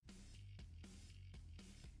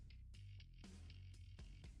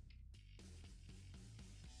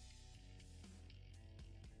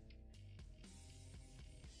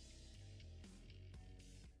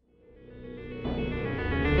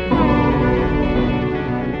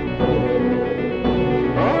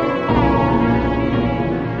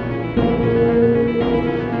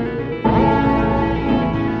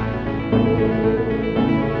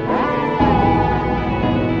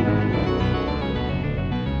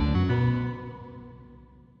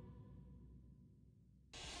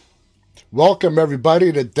Welcome,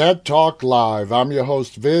 everybody, to Dead Talk Live. I'm your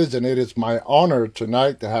host, Viz, and it is my honor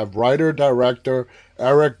tonight to have writer-director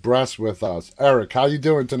Eric Bress with us. Eric, how you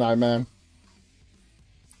doing tonight, man?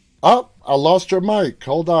 Oh, I lost your mic.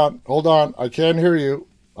 Hold on. I can't hear you.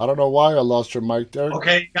 I don't know why I lost your mic there.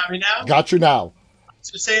 Okay, got me now? Got you now.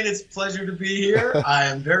 Just saying it's a pleasure to be here. I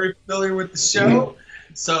am very familiar with the show.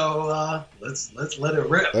 So let's let it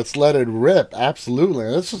rip. Let's let it rip. Absolutely.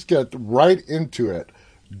 Let's just get right into it.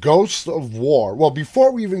 Ghosts of War. Well,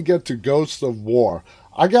 before we even get to Ghosts of War,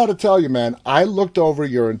 I got to tell you, man, I looked over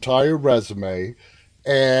your entire resume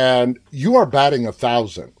and you are batting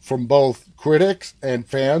 1,000 from both critics and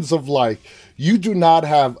fans of like, you do not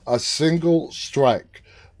have a single strike.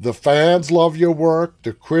 The fans love your work.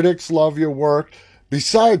 The critics love your work.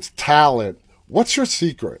 Besides talent, what's your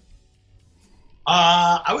secret?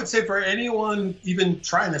 I would say for anyone even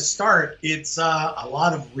trying to start, it's a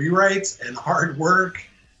lot of rewrites and hard work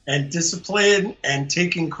and discipline and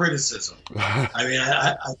taking criticism. I mean,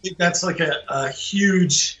 I think that's like a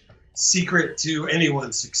huge secret to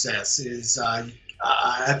anyone's success is I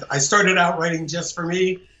started out writing just for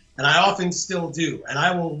me, and I often still do. And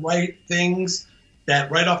I will write things that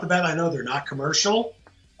right off the bat, I know they're not commercial.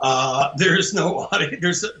 There's no audience.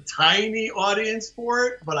 There's a tiny audience for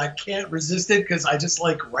it, but I can't resist it because I just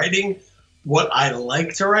like writing what I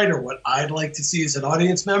like to write or what I'd like to see as an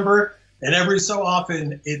audience member. And every so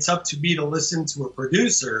often, it's up to me to listen to a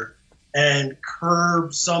producer and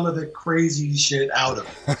curb some of the crazy shit out of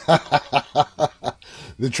it.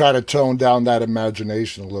 They try to tone down that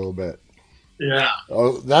imagination a little bit. Yeah.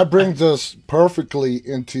 Oh, that brings us perfectly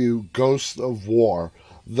into Ghosts of War.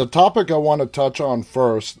 The topic I want to touch on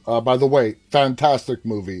first, by the way, fantastic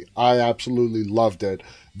movie. I absolutely loved it.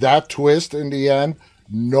 That twist in the end,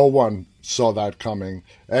 no one saw that coming.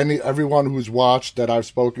 Everyone who's watched, that I've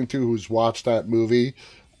spoken to, who's watched that movie,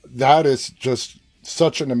 that is just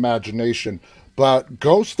such an imagination. But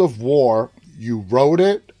Ghost of War, you wrote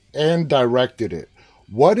it and directed it.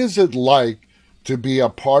 What is it like to be a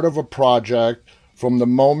part of a project from the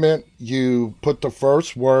moment you put the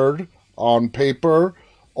first word on paper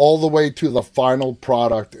all the way to the final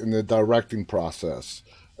product in the directing process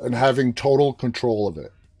and having total control of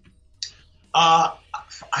it?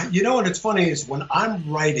 You know what? It's funny is when I'm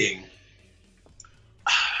writing,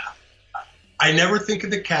 I never think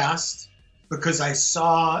of the cast because I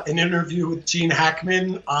saw an interview with Gene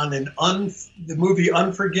Hackman on the movie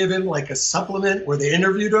Unforgiven, like a supplement where they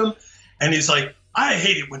interviewed him. And he's like, I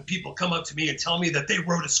hate it when people come up to me and tell me that they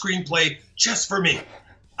wrote a screenplay just for me.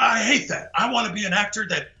 I hate that. I want to be an actor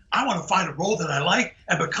that I want to find a role that I like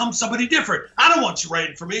and become somebody different. I don't want you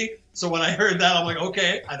writing for me. So when I heard that, I'm like,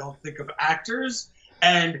 okay, I don't think of actors.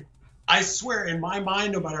 And I swear in my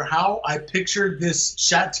mind, no matter how I pictured this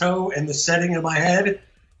chateau and the setting in my head,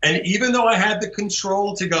 and even though I had the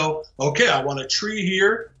control to go, okay, I want a tree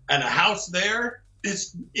here and a house there,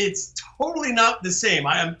 it's totally not the same.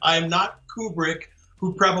 I am not Kubrick,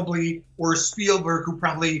 or Spielberg, who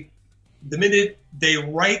probably, the minute they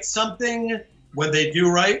write something, when they do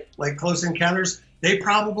write, like Close Encounters, they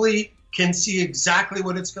probably can see exactly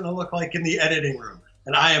what it's going to look like in the editing room.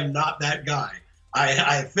 And I am not that guy.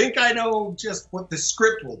 I think I know just what the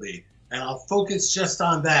script will be, and I'll focus just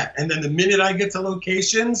on that. And then the minute I get to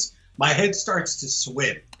locations, my head starts to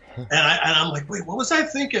swim. And I'm like, wait, what was I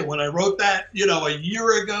thinking when I wrote that, a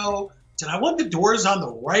year ago? Did I want the doors on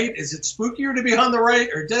the right? Is it spookier to be on the right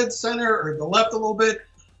or dead center or the left a little bit?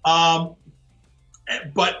 But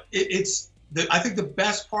I think the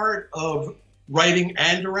best part of writing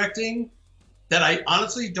and directing that I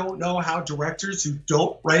honestly don't know how directors who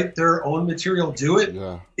don't write their own material do it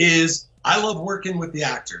is I love working with the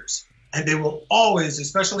actors. And they will always,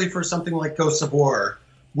 especially for something like Ghosts of War,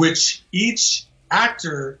 which each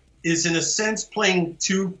actor is in a sense playing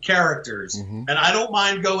two characters. Mm-hmm. And I don't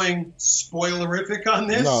mind going spoilerific on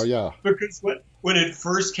this. No, yeah. Because when it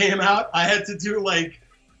first came out, I had to do like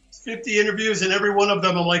 50 interviews, and every one of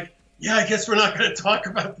them I'm like, yeah, I guess we're not going to talk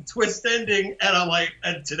about the twist ending. And I'm like,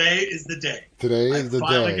 and today is the day. Today is the day.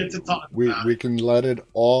 Finally get to talk about we can let it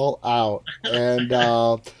all out. And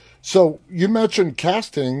so you mentioned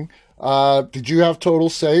casting. Did you have total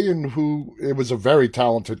say in who? It was a very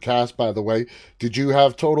talented cast, by the way. Did you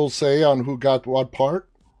have total say on who got what part?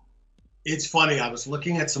 It's funny. I was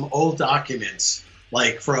looking at some old documents,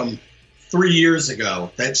 like from 3 years ago,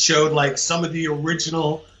 that showed like some of the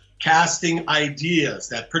original casting ideas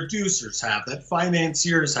that producers have, that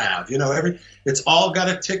financiers have. It's all got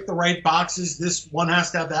to tick the right boxes. This one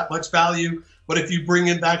has to have that much value. But if you bring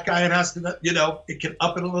in that guy, it has to, it can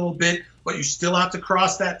up it a little bit, but you still have to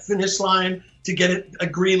cross that finish line to get it a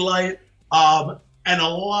green light. And a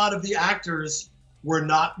lot of the actors were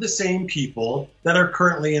not the same people that are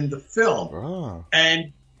currently in the film. Ah.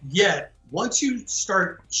 And yet, once you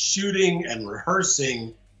start shooting and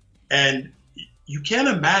rehearsing, and you can't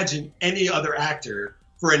imagine any other actor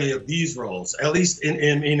for any of these roles. At least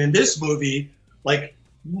in this movie, like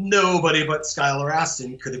nobody but Skylar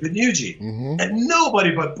Astin could have been Eugene, and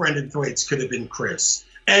nobody but Brendan Thwaites could have been Chris,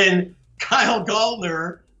 and Kyle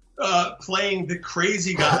Gallner playing the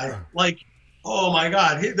crazy guy. Like, oh my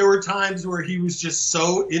God, there were times where he was just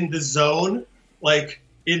so in the zone, like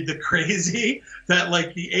in the crazy, that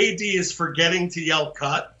like the AD is forgetting to yell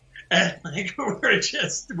cut. And like we're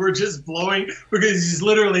just blowing because he's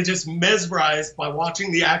literally just mesmerized by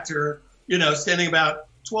watching the actor, standing about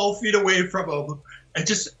 12 feet away from him. And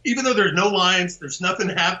just, even though there's no lines, there's nothing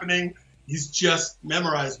happening, he's just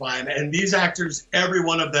memorized by him. And these actors, every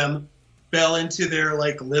one of them fell into their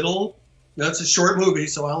like little, it's a short movie,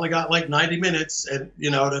 so I only got like 90 minutes and,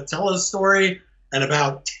 to tell a story and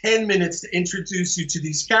about 10 minutes to introduce you to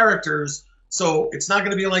these characters. So it's not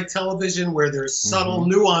going to be like television where there's subtle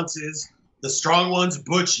nuances. The strong one's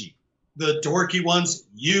Butchie. The dorky one's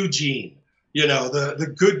Eugene.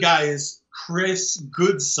 The good guy is Chris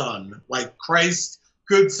Goodson, like Christ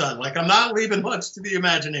Goodson. Like, I'm not leaving much to the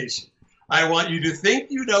imagination. I want you to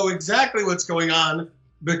think you know exactly what's going on,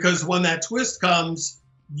 because when that twist comes,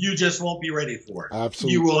 you just won't be ready for it.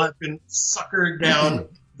 Absolutely. You will have been suckered down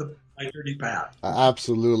the dirty path.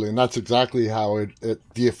 Absolutely, and that's exactly how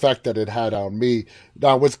the effect that it had on me.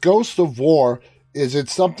 Now, with Ghost of War, is it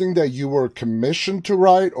something that you were commissioned to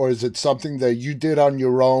write, or is it something that you did on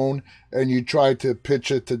your own and you tried to pitch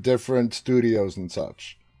it to different studios and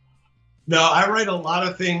such? No, I write a lot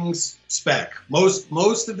of things spec.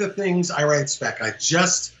 Most of the things I write spec. I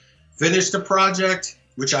just finished a project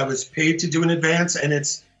which I was paid to do in advance, and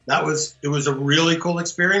it was a really cool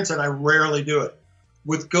experience, and I rarely do it.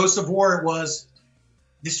 With Ghost of War,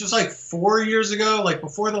 this was like 4 years ago, like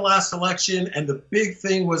before the last election. And the big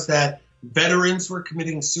thing was that veterans were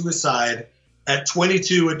committing suicide at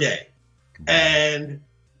 22 a day. And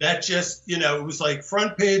that just, it was like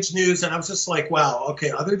front page news. And I was just like, wow, okay,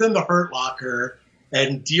 other than The Hurt Locker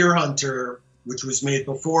and Deer Hunter, which was made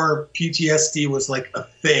before PTSD was like a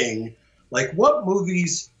thing, like what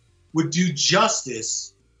movies would do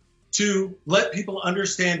justice to let people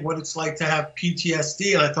understand what it's like to have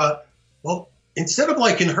PTSD? And I thought, well, instead of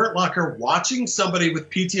like in Hurt Locker, watching somebody with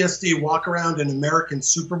PTSD walk around an American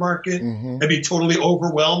supermarket and be totally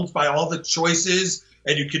overwhelmed by all the choices,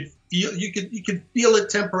 and you could feel it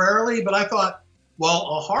temporarily. But I thought, well,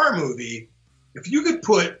 a horror movie, if you could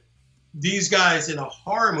put these guys in a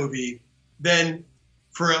horror movie, then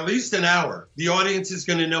for at least an hour, the audience is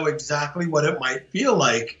going to know exactly what it might feel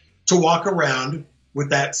like to walk around with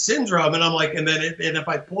that syndrome. And I'm like, and if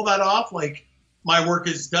I pull that off, like my work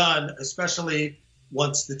is done, especially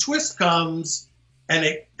once the twist comes and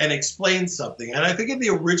explains something. And I think in the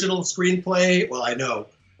original screenplay, well, I know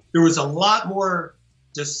there was a lot more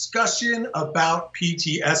discussion about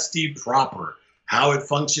PTSD proper, how it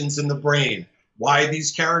functions in the brain, why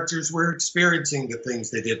these characters were experiencing the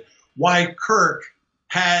things they did, why Kirk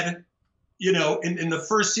had, in the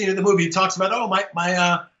first scene of the movie, he talks about, oh,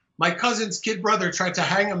 my cousin's kid brother tried to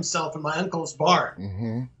hang himself in my uncle's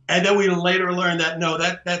barn. And then we later learned that, no,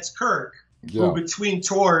 that's Kirk, who between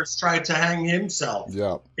tours tried to hang himself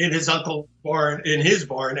in his uncle's barn,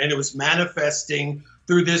 and it was manifesting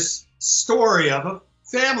through this story of a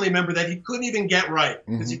family member that he couldn't even get right,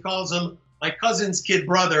 because he calls him my cousin's kid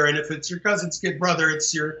brother, and if it's your cousin's kid brother,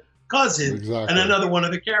 it's your cousin. Exactly. And another one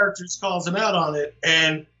of the characters calls him out on it,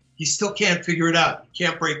 and he still can't figure it out. He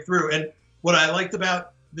can't break through. And what I liked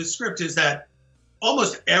about the script is that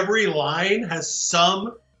almost every line has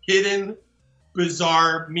some hidden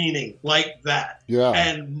bizarre meaning like that. Yeah.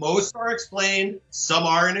 And most are explained, some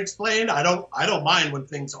aren't explained. I don't mind when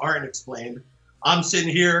things aren't explained. I'm sitting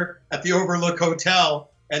here at the Overlook Hotel,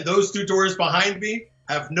 and those two doors behind me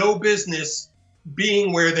have no business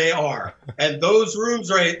being where they are. And those rooms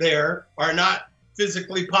right there are not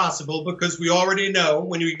physically possible, because we already know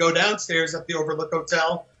when you go downstairs at the Overlook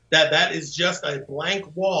Hotel that is just a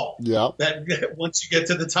blank wall. Yeah. That once you get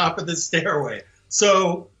to the top of the stairway.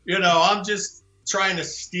 So, I'm just trying to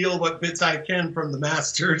steal what bits I can from the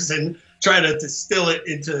masters and try to distill it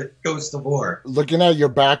into Ghost of War. Looking at your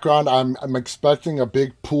background, I'm expecting a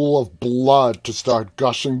big pool of blood to start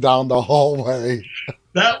gushing down the hallway.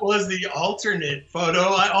 That was the alternate photo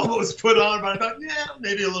I almost put on, but I thought,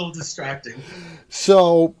 maybe a little distracting.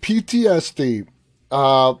 So, PTSD.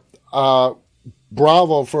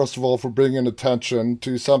 Bravo, first of all, for bringing attention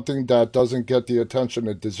to something that doesn't get the attention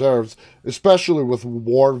it deserves, especially with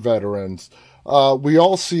war veterans. We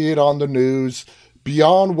all see it on the news.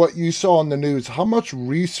 Beyond what you saw on the news, how much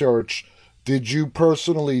research did you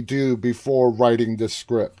personally do before writing this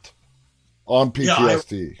script on Yeah,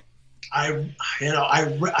 PTSD?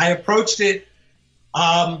 I approached it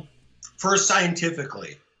first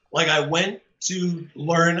scientifically. Like I went to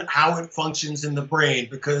learn how it functions in the brain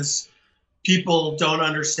because people don't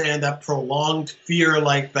understand that prolonged fear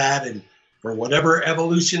like that, and for whatever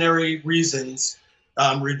evolutionary reasons,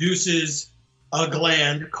 reduces a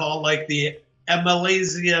gland called like the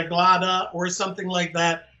amylase glada or something like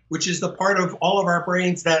that, which is the part of all of our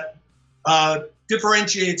brains that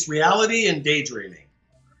differentiates reality and daydreaming.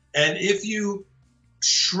 And if you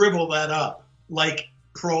shrivel that up, like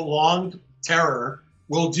prolonged terror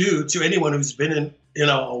will do to anyone who's been in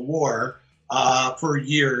a war for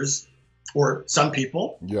years, or some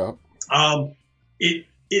people, Yeah.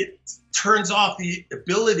 It turns off the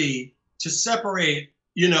ability to separate,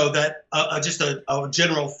 that just a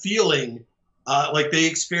general feeling, like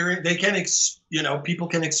people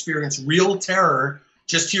can experience real terror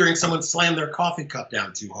just hearing someone slam their coffee cup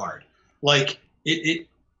down too hard. Like it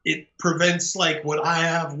prevents like what I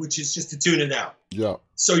have, which is just to tune it out. Yeah.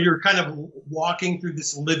 So you're kind of walking through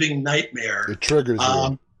this living nightmare. It triggers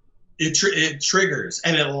you. It triggers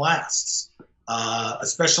and it lasts,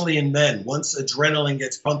 especially in men. Once adrenaline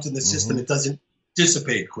gets pumped in the system, it doesn't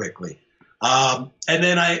dissipate quickly. And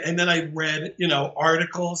then I read,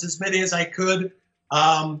 articles as many as I could.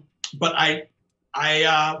 But I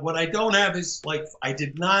what I don't have is like I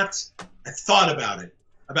thought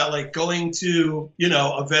about like going to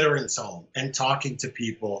a veterans home and talking to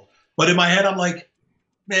people. But in my head, I'm like,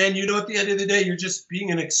 man, at the end of the day, you're just being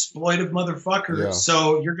an exploitive motherfucker. Yeah.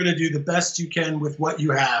 So you're going to do the best you can with what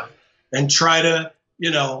you have and try to,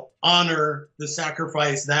 honor the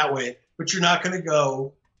sacrifice that way. But you're not going to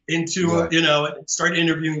go into, and start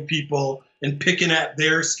interviewing people and picking at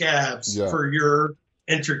their scabs for your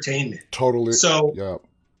entertainment. Totally. So,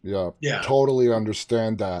 yeah. Totally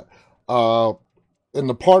understand that. In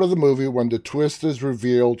the part of the movie when the twist is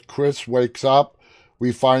revealed, Chris wakes up.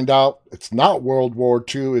 We find out it's not World War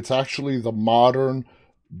II. It's actually the modern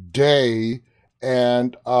day.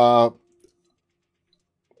 And let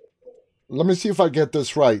me see if I get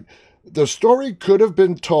this right. The story could have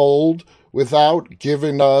been told without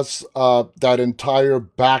giving us that entire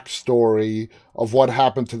backstory of what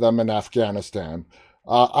happened to them in Afghanistan.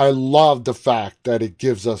 I love the fact that it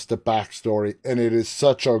gives us the backstory, and it is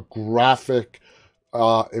such a graphic,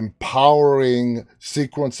 empowering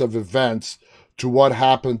sequence of events to what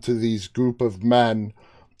happened to these group of men,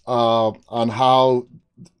 on how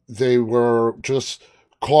they were just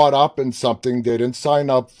caught up in something they didn't sign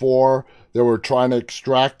up for. They were trying to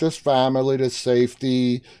extract this family to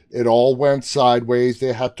safety. It all went sideways.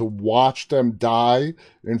 They had to watch them die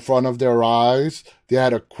in front of their eyes. They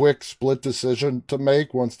had a quick split decision to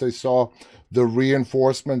make once they saw the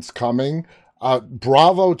reinforcements coming.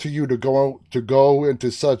 Bravo to you to go into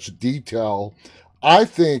such detail. I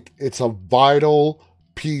think it's a vital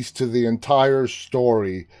piece to the entire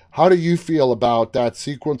story. How do you feel about that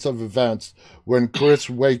sequence of events when Chris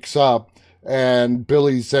wakes up and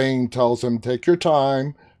Billy Zane tells him, take your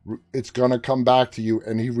time, it's going to come back to you,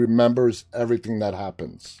 and he remembers everything that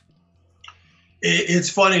happens? It's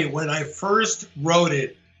funny, when I first wrote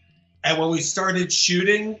it and when we started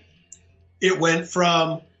shooting, it went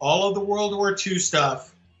from all of the World War II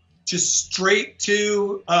stuff just straight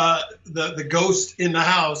to the ghost in the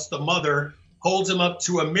house. The mother holds him up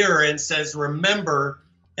to a mirror and says, remember,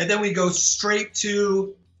 and then we go straight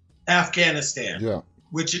to Afghanistan. Yeah.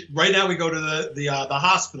 Which right now we go to the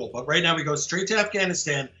hospital, but right now we go straight to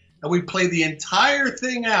Afghanistan and we play the entire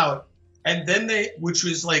thing out. And then which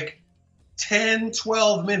was like 10,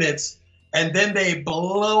 12 minutes, and then they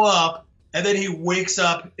blow up, and then he wakes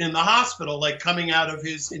up in the hospital, like coming out of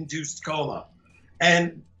his induced coma.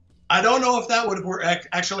 And I don't know if that would work.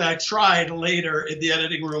 Actually, I tried later in the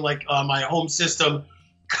editing room, like on my home system,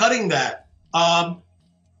 cutting that. But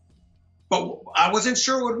I wasn't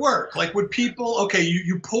sure it would work. Like, would people, okay,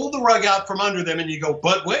 you pull the rug out from under them and you go,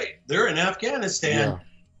 but wait, they're in Afghanistan. Yeah.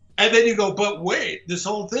 And then you go, but wait, this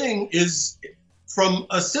whole thing is from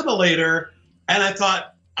a simulator. And I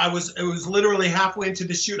thought it was literally halfway into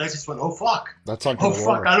the shoot. I just went, oh, fuck. That's not going to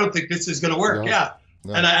work. I don't think this is going to work. Yeah.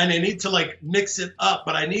 Yeah. And I need to like mix it up,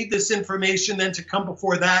 but I need this information then to come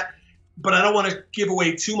before that. But I don't want to give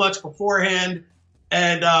away too much beforehand.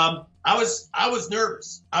 And I was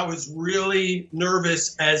nervous. I was really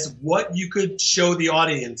nervous as what you could show the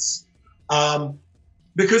audience,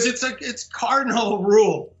 because it's cardinal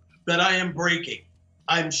rule that I am breaking.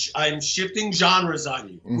 I'm shifting genres on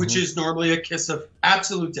you, which is normally a kiss of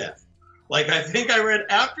absolute death, Like, I think I read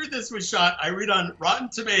after this was shot, I read on Rotten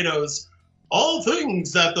Tomatoes, all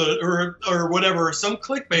things that or whatever, some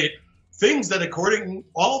clickbait,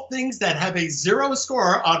 all things that have a 0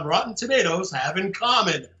 score on Rotten Tomatoes have in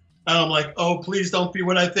common. And I'm like, oh, please don't be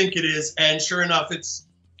what I think it is. And sure enough,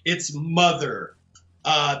 it's Mother,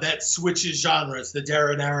 that switches genres, the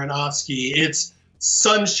Darren Aronofsky. It's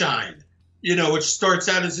Sunshine, which starts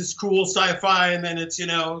out as this cool sci-fi, and then it's,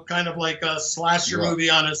 kind of like a slasher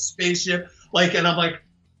movie on a spaceship. And I'm like,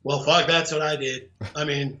 well, fuck, that's what I did. I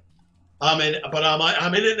mean, I'm in it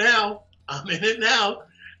now. I'm in it now.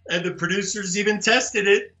 And the producers even tested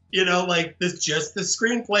it, just the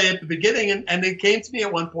screenplay at the beginning. And they came to me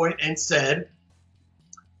at one point and said,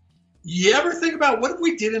 you ever think about what if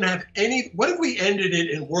we ended it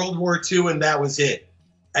in World War II and that was it?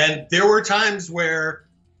 And there were times where,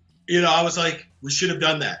 I was like, we should have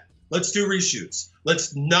done that. Let's do reshoots.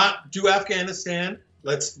 Let's not do Afghanistan.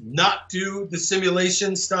 Let's not do the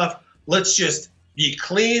simulation stuff. Let's just be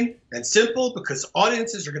clean and simple, because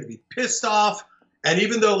audiences are going to be pissed off. And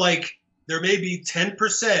even though there may be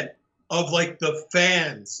 10% of the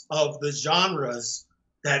fans of the genres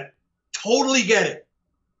that totally get it.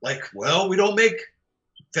 We don't make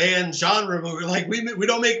fan genre movies. We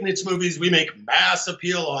don't make niche movies. We make mass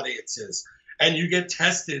appeal audiences. And you get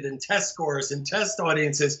tested and test scores and test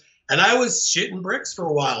audiences. And I was shitting bricks for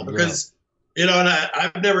a while because, and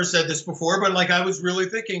I've never said this before, but I was really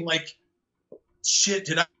thinking shit,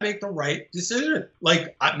 did I make the right decision?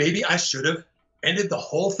 Maybe I should have ended the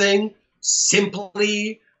whole thing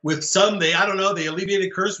simply with the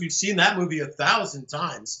Alleviated Curse. We've seen that movie 1,000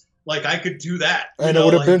 times. I could do that. And it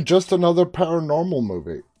would have been just another paranormal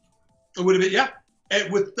movie. It would have been, yeah.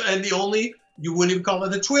 You wouldn't even call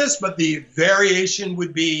it a twist, but the variation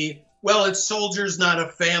would be, well, it's soldiers, not a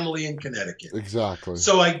family in Connecticut. Exactly.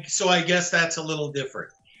 So I guess that's a little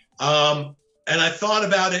different. And I thought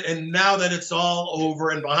about it, and now that it's all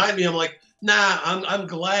over and behind me, I'm like, nah, I'm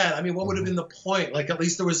glad. I mean, what would have been the point? At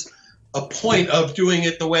least there was a point of doing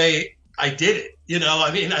it the way I did it.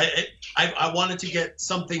 I mean, I wanted to get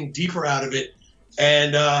something deeper out of it,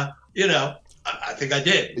 and I think I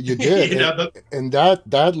did. You did, and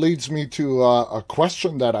that leads me to a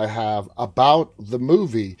question that I have about the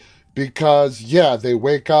movie, because they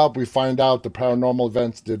wake up, we find out the paranormal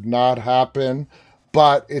events did not happen,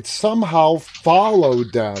 but it somehow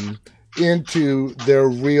followed them into their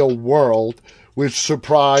real world, which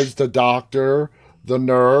surprised the doctor, the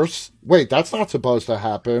nurse. Wait, that's not supposed to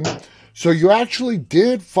happen. So you actually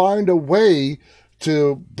did find a way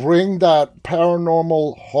to bring that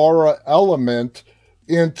paranormal horror element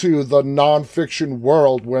into the nonfiction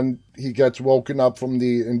world when he gets woken up from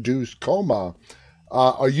the induced coma.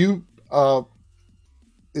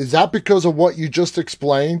 Is that because of what you just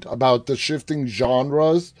explained about the shifting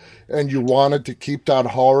genres, and you wanted to keep that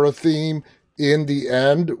horror theme in the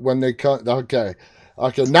end when they come? Okay.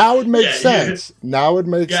 Now it makes sense. Now it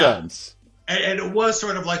makes sense. And it was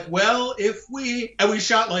sort of we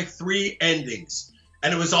shot 3 endings,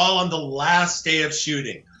 and it was all on the last day of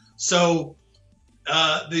shooting. So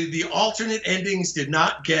the alternate endings did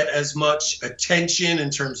not get as much attention in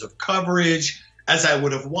terms of coverage as I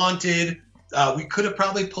would have wanted. We could have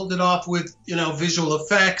probably pulled it off with, visual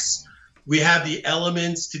effects. We had the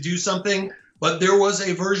elements to do something, but there was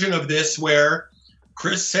a version of this where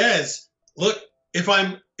Chris says, look, if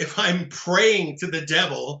I'm praying to the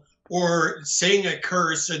devil or saying a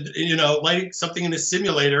curse and, lighting something in a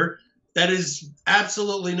simulator, that is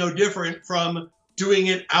absolutely no different from doing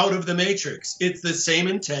it out of the Matrix. It's the same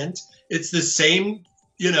intent. It's the same,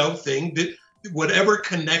 thing. That whatever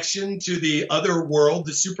connection to the other world,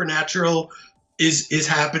 the supernatural, is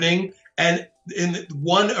happening. And in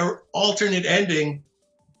one alternate ending,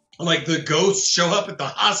 the ghosts show up at the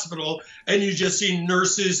hospital, and you just see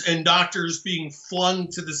nurses and doctors being flung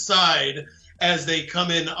to the side as they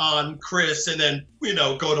come in on Chris, and then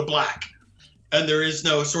go to black, and there is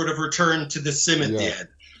no sort of return to the sim at the end.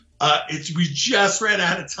 We just ran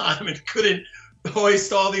out of time and couldn't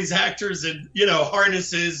hoist all these actors and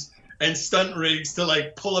harnesses and stunt rigs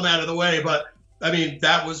to pull them out of the way. But I mean,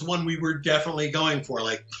 that was one we were definitely going for.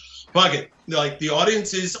 Fuck it, the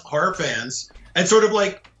audience is horror fans, and sort of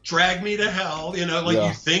drag me to hell.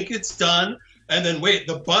 You think it's done. And then wait,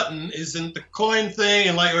 the button isn't the coin thing,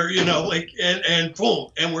 and and boom,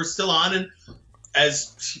 and we're still on. And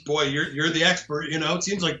you're the expert. It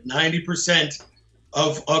seems like 90%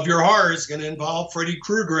 of your horror is going to involve Freddy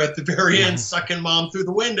Krueger at the very end sucking mom through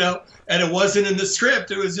the window, and it wasn't in the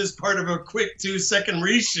script. It was just part of a quick 2-second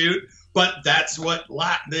reshoot. But that's what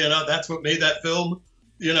that's what made that film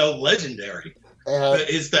legendary.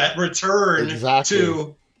 Is that return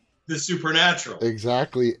to the supernatural.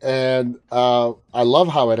 Exactly. And I love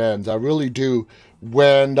how it ends. I really do.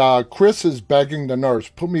 When Chris is begging the nurse,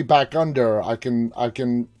 put me back under. I can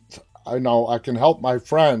help my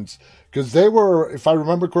friends. Because they were, if I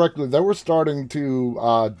remember correctly, they were starting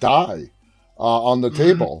to die on the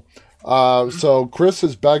table. So Chris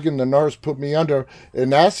is begging the nurse, put me under.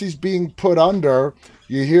 And as he's being put under,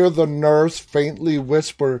 you hear the nurse faintly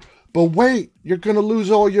whisper, but wait, you're going to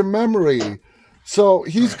lose all your memory. So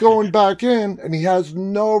he's going back in and he has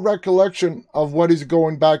no recollection of what he's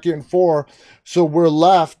going back in for. So we're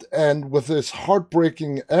left and with this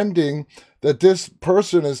heartbreaking ending that this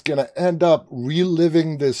person is going to end up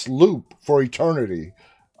reliving this loop for eternity.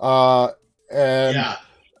 And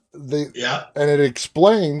Yeah. and it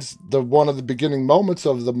explains one of the beginning moments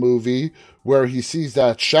of the movie where he sees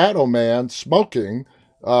that shadow man smoking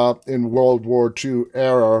in World War II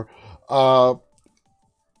era.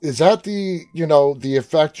 Is that the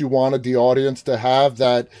effect you wanted the audience to have,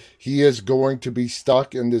 that he is going to be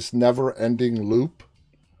stuck in this never-ending loop?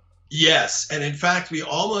 Yes, and in fact, we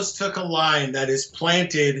almost took a line that is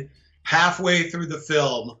planted halfway through the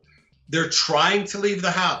film. They're trying to leave the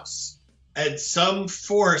house, and some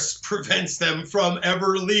force prevents them from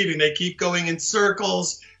ever leaving. They keep going in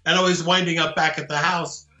circles and always winding up back at the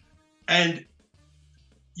house. And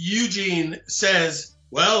Eugene says,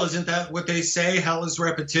 well, isn't that what they say? Hell is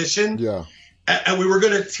repetition. Yeah. And we were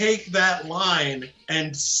going to take that line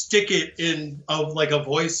and stick it in like a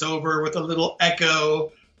voiceover with a little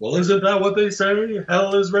echo. Well, isn't that what they say?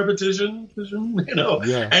 Hell is repetition,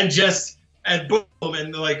 Yeah. and boom,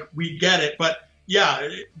 and like, we get it. But yeah,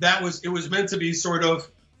 it was meant to be sort of,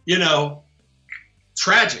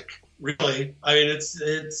 tragic, really. I mean, it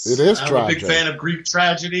is tragic. I'm a big fan of Greek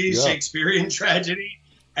tragedy, Yeah. Shakespearean tragedy.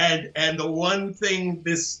 And the one thing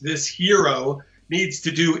this hero needs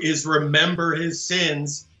to do is remember his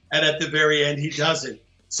sins, and at the very end he doesn't.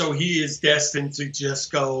 So he is destined to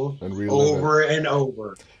just go over and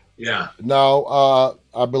over. Yeah. Now,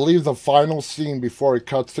 I believe the final scene before it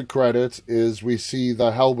cuts to credits is we see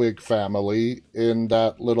the Hellwig family in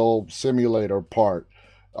that little simulator part,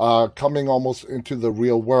 coming almost into the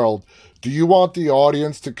real world. Do you want the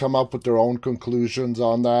audience to come up with their own conclusions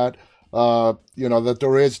on that? That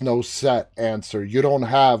there is no set answer. You don't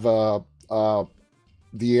have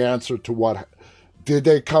the answer to what did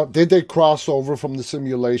they cross over from the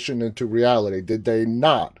simulation into reality? Did they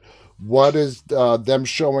not? What is them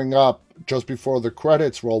showing up just before the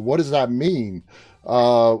credits roll? What does that mean?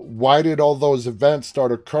 Why did all those events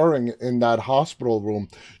start occurring in that hospital room?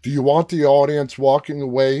 Do you want the audience walking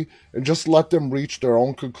away and just let them reach their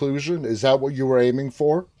own conclusion? Is that what you were aiming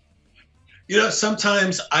for?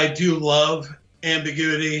 Sometimes I do love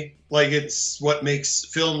ambiguity. Like, it's what makes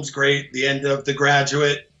films great. The end of The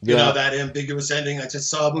Graduate, that ambiguous ending. I just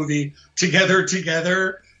saw a movie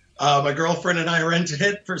Together. My girlfriend and I rented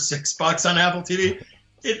it for $6 on Apple TV.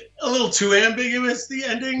 It a little too ambiguous, the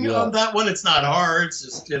ending on that one. It's not hard. It's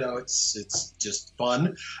just, it's just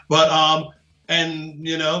fun. But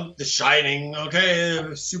The Shining,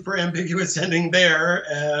 okay, super ambiguous ending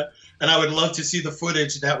there. And I would love to see the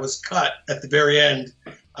footage that was cut at the very end,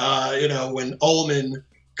 when Ullman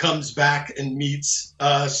comes back and meets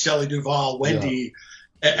Shelley Duvall, Wendy,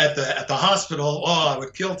 at the hospital. Oh, I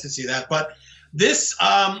would kill to see that. But this,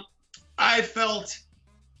 I felt,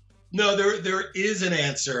 no, there is an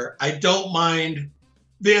answer. I don't mind.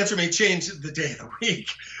 The answer may change the day of the week,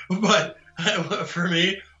 but for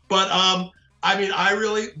me. But I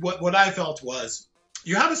really, what I felt was,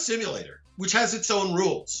 you have a simulator which has its own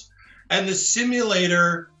rules. And the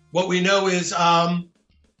simulator, what we know is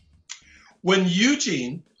when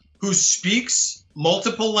Eugene, who speaks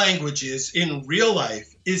multiple languages in real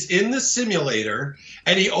life, is in the simulator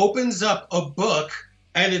and he opens up a book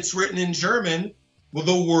and it's written in German, well,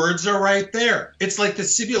 the words are right there. It's like the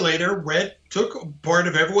simulator took part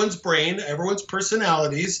of everyone's brain, everyone's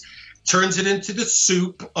personalities, turns it into the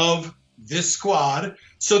soup of this squad,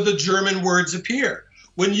 so the German words appear.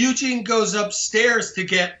 When Eugene goes upstairs to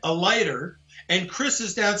get a lighter and Chris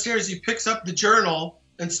is downstairs, he picks up the journal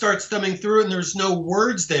and starts thumbing through and there's no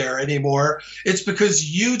words there anymore. It's because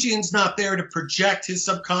Eugene's not there to project his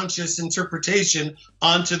subconscious interpretation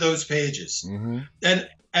onto those pages. Mm-hmm.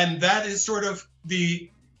 And that is sort of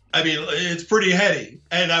it's pretty heady.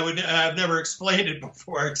 And I've never explained it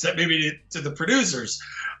before, except maybe to the producers.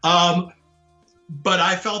 But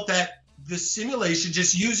I felt that the simulation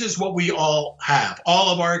just uses what we all have,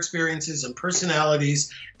 all of our experiences and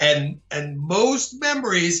personalities and most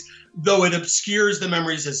memories, though it obscures the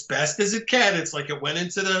memories as best as it can. It's like it went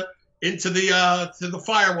into the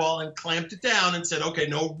firewall and clamped it down and said, okay,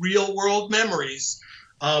 no real world memories.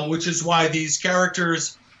 which is why these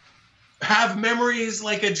characters have memories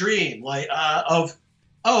like a dream, like of,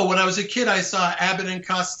 oh, when I was a kid, I saw Abbott and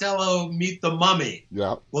Costello meet the mummy.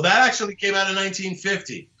 Yeah. Well, that actually came out in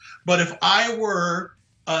 1950. But if I were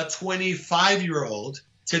a 25-year-old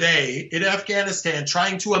today in Afghanistan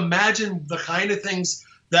trying to imagine the kind of things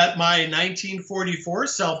that my 1944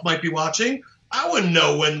 self might be watching, I wouldn't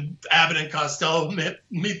know when Abbott and Costello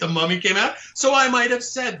meet the mummy came out. So I might have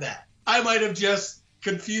said that. I might have just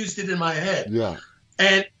confused it in my head. Yeah.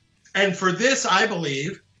 And for this, I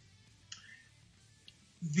believe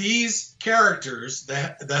these characters,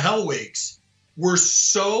 the Hellwigs, were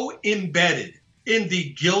so embedded in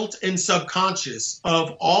the guilt and subconscious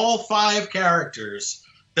of all 5 characters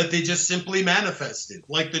that they just simply manifested,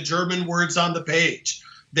 like the German words on the page.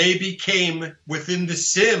 They became, within the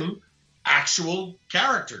sim, actual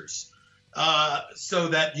characters. So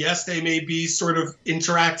that, yes, they may be sort of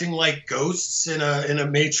interacting like ghosts in a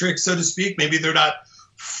matrix, so to speak. Maybe they're not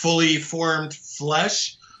fully formed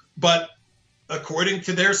flesh, but according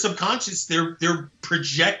to their subconscious, they're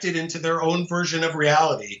projected into their own version of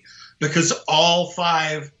reality, because all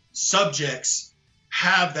 5 subjects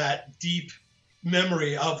have that deep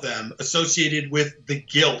memory of them associated with the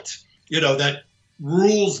guilt, that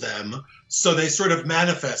rules them. So they sort of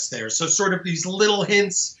manifest there. So sort of these little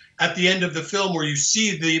hints at the end of the film where you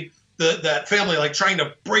see that family like trying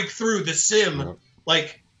to break through the sim. Yeah.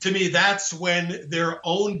 Like, to me, that's when their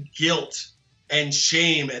own guilt and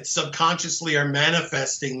shame and subconsciously are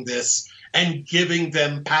manifesting this and giving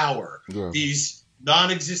them power. Yeah. These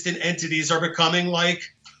non-existent entities are becoming like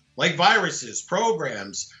viruses,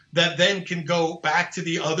 programs that then can go back to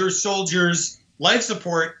the other soldiers' life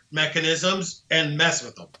support mechanisms and mess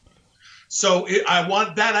with them. So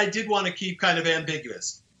I did want to keep kind of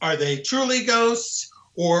ambiguous. Are they truly ghosts,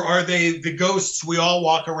 or are they the ghosts we all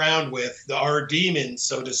walk around with, our demons,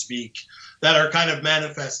 so to speak, that are kind of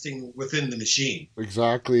manifesting within the machine?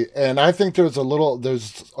 Exactly. And I think there's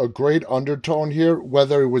a great undertone here,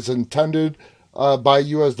 whether it was intended by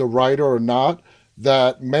you as the writer or not,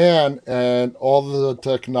 that man and all the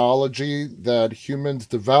technology that humans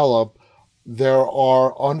develop, there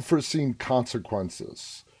are unforeseen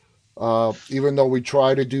consequences. Even though we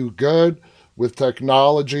try to do good with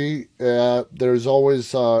technology, there's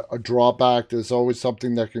always a drawback. There's always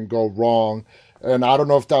something that can go wrong. And I don't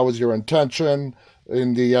know if that was your intention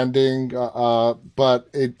in the ending, but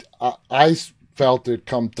I felt it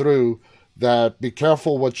come through that be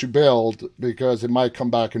careful what you build, because it might come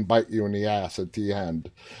back and bite you in the ass at the end.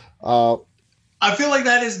 I feel like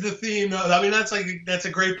that is the theme. I mean, that's a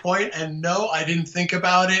great point. And no, I didn't think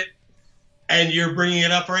about it. And you're bringing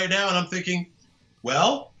it up right now, and I'm thinking,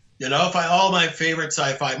 well, all my favorite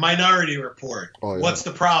sci-fi, Minority Report. Oh, yeah. What's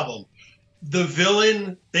the problem? The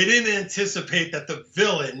villain, they didn't anticipate that the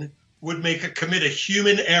villain would commit a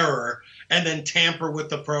human error and then tamper with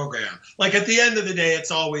the program. Like, at the end of the day,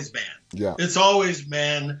 it's always man. Yeah. It's always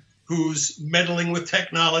man who's meddling with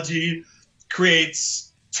technology,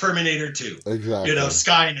 creates Terminator 2. Exactly.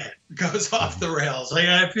 Skynet goes off the rails. Like,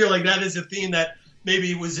 I feel like that is a theme that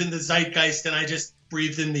maybe was in the zeitgeist, and I just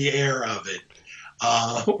breathed in the air of it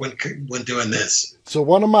when doing this. So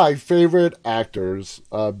one of my favorite actors,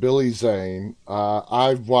 Billy Zane,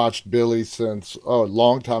 I've watched Billy since a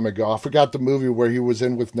long time ago. I forgot the movie where he was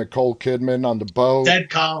in with Nicole Kidman on the boat.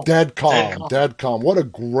 Dead Calm. What a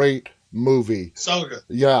great movie. So good.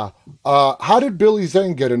 Yeah. How did Billy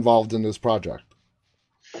Zane get involved in this project?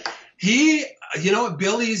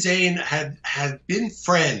 Billy Zane had been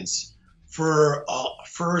friends for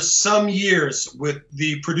some years with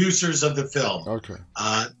the producers of the film. Okay.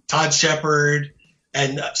 Todd Shepard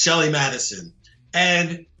and Shelley Madison.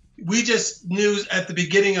 And we just knew at the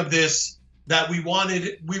beginning of this that we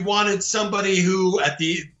wanted somebody who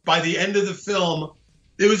by the end of the film,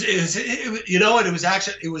 it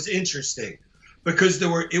was interesting because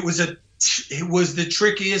it was the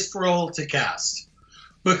trickiest role to cast,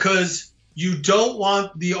 because you don't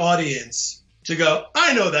want the audience to go,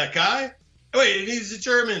 I know that guy. Wait, he's a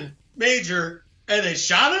German major, and they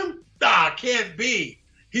shot him? Can't be.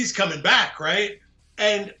 He's coming back, right?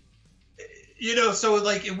 And, so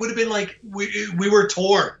like it would have been like we were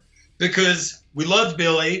torn, because we loved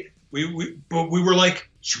Billy. But we were like,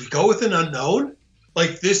 should we go with an unknown?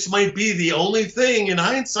 Like, this might be the only thing in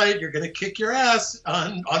hindsight you're going to kick your ass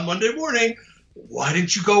on Monday morning. Why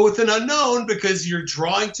didn't you go with an unknown? Because you're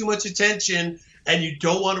drawing too much attention and you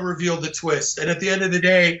don't want to reveal the twist. And at the end of the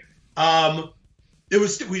day,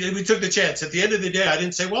 we took the chance. At the end of the day, I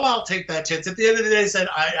didn't say, well, I'll take that chance. At the end of the day, I said,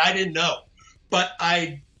 I didn't know. But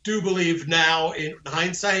I do believe now, in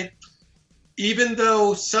hindsight, even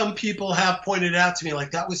though some people have pointed out to me,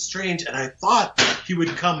 like, that was strange, and I thought he would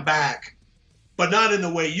come back, but not in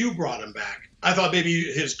the way you brought him back. I thought maybe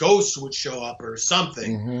his ghost would show up or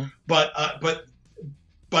something, but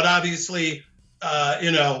obviously,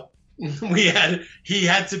 you know, he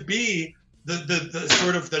had to be the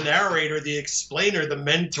sort of the narrator, the explainer, the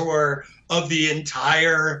mentor of the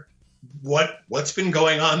entire what's been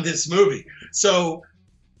going on this movie. So,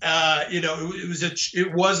 you know,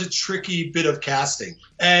 it was a tricky bit of casting,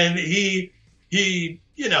 and he,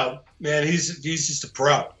 you know, man, he's just a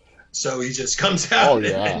pro. So he just comes out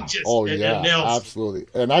and nails absolutely.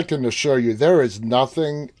 And I can assure you, there is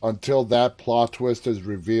nothing until that plot twist is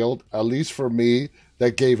revealed, at least for me,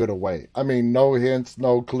 that gave it away. I mean, no hints,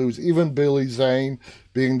 no clues. Even Billy Zane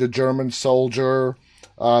being the German soldier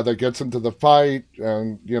that gets into the fight,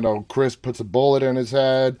 and, you know, Chris puts a bullet in his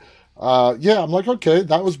head. Yeah, I'm like, okay,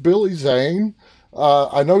 that was Billy Zane.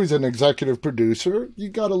 I know he's an executive producer. You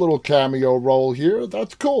got a little cameo role here.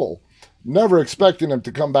 That's cool. Never expecting him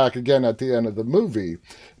to come back again at the end of the movie.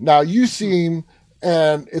 Now, you seem,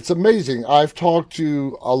 and it's amazing, I've talked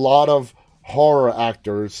to a lot of horror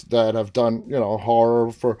actors that have done, you know,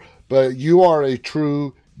 horror but you are a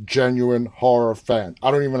true, genuine horror fan.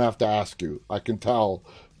 I don't even have to ask you. I can tell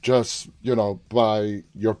just, you know, by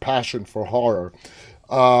your passion for horror.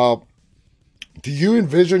 Do you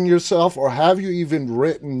envision yourself, or have you even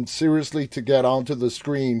written seriously to get onto the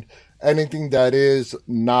screen anything that is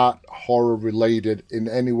not horror related in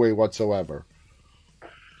any way whatsoever?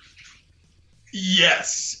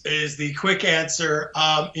 Yes, is the quick answer.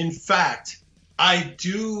 In fact, I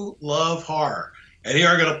do love horror. And here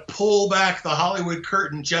I'm going to pull back the Hollywood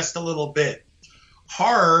curtain just a little bit.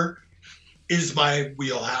 Horror is my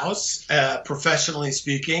wheelhouse, professionally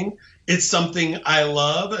speaking. It's something I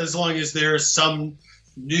love, as long as there's some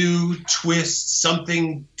new twist,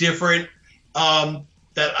 something different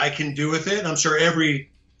that I can do with it. I'm sure every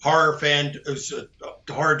horror fan,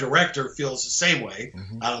 horror director, feels the same way.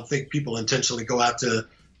 I don't think people intentionally go out to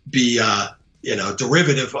be, you know,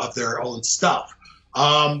 derivative of their own stuff.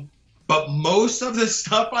 But most of the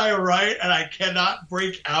stuff I write, and I cannot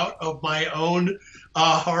break out of my own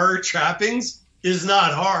horror trappings, is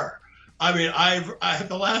not horror. I mean,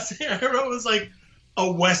 the last thing I wrote was like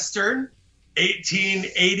a Western,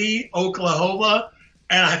 1880 Oklahoma,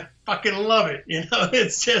 and I fucking love it. You know,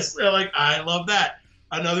 it's just like, I love that.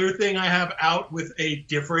 Another thing I have out with a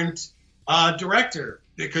different director,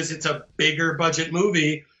 because it's a bigger budget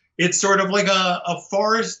movie. It's sort of like a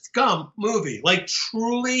Forrest Gump movie, like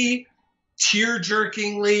truly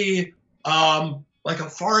tear-jerkingly, like a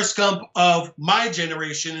Forrest Gump of my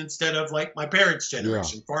generation instead of like my parents'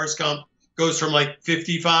 generation. Yeah. Forrest Gump goes from like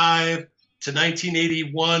 55 to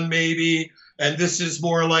 1981 maybe, and this is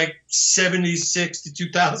more like 76 to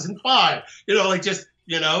 2005. You know, like just,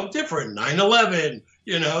 you know, different. 9/11,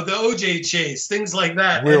 you know, the OJ chase, things like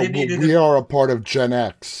that. We are a part of Gen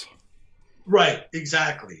X. Right,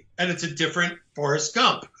 exactly. And it's a different Forrest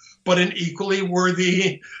Gump, but an equally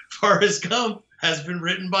worthy Forrest Gump has been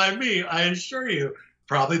written by me, I assure you.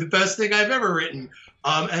 Probably the best thing I've ever written.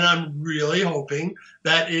 And I'm really hoping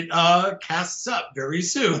that it casts up very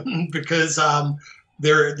soon, because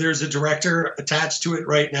there's a director attached to it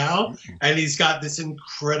right now, and he's got this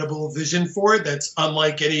incredible vision for it that's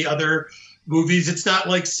unlike any other movies. It's not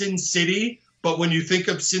like Sin City, but when you think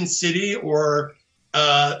of Sin City or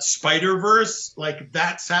Spider-Verse, like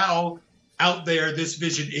that's how out there this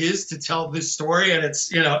vision is to tell this story. And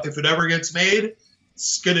it's, you know, if it ever gets made,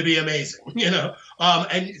 it's going to be amazing, you know?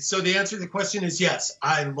 And so the answer to the question is yes,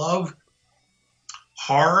 I love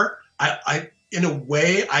horror. I in a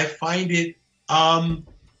way, I find it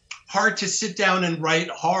hard to sit down and write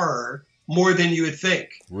horror more than you would think.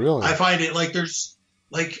 Really? I find it like there's,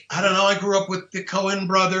 like, I don't know, I grew up with the Coen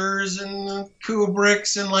brothers and the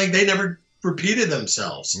Kubricks, and like they never repeated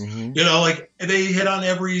themselves. You know, like they hit on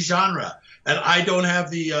every genre. And I don't have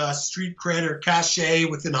the street cred or cachet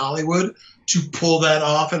within Hollywood to pull that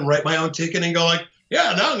off and write my own ticket and go like,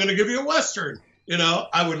 yeah, now I'm going to give you a Western. You know,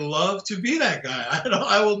 I would love to be that guy.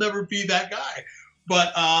 I will never be that guy.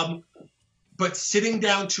 But sitting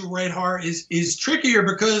down to write horror is trickier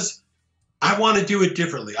because I want to do it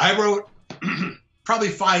differently. I wrote probably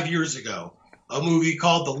 5 years ago a movie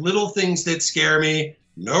called The Little Things That Scare Me.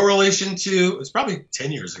 No relation to, it was probably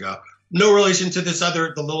 10 years ago. No relation to this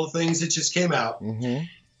other, The Little Things that just came out.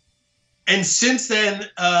 And since then,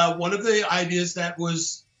 one of the ideas that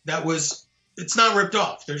was, it's not ripped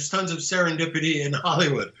off. There's tons of serendipity in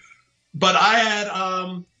Hollywood. But I had,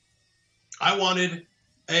 I wanted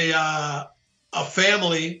a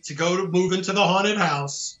family to move into the haunted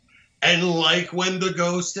house, And like when the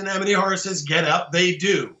ghost in Amity Horror says, get out, they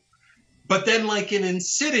do. But then like in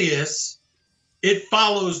Insidious, it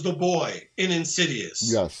follows the boy in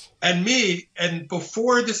Insidious. Yes. And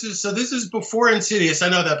before this is before Insidious. I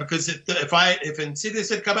know that because if Insidious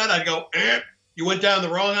had come out, I'd go, you went down the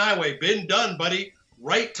wrong highway. Been done, buddy.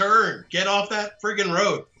 Right turn. Get off that friggin'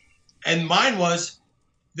 road. And mine was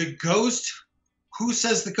the ghost. Who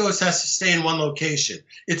says the ghost has to stay in one location?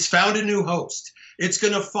 It's found a new host. It's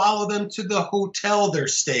going to follow them to the hotel they're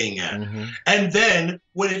staying at. Mm-hmm. And then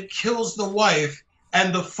when it kills the wife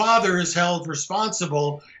and the father is held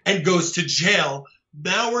responsible and goes to jail,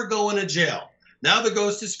 now we're going to jail. Now the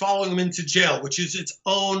ghost is following him into jail, which is its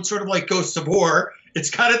own sort of like Ghosts of War.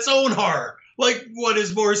 It's got its own horror. Like, what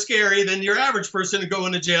is more scary than your average person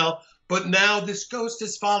going to jail? But now this ghost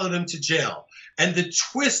has followed him to jail. And the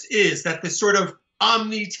twist is that this sort of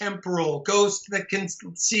omnitemporal ghost that can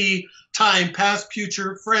see time, past,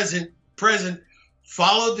 future, present,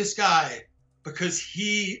 followed this guy because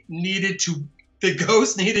the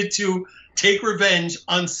ghost needed to take revenge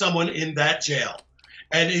on someone in that jail.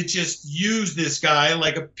 And it just used this guy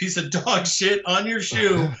like a piece of dog shit on your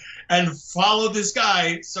shoe and followed this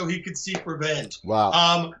guy so he could seek revenge.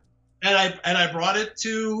 Wow. And I brought it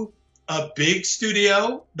to a big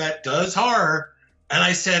studio that does horror. And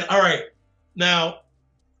I said, all right, now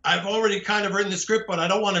I've already kind of written the script, but I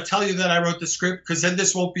don't want to tell you that I wrote the script because then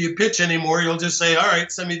this won't be a pitch anymore. You'll just say, all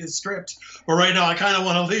right, send me the script. But right now I kind of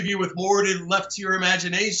want to leave you with more left to your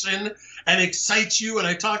imagination and excite you. And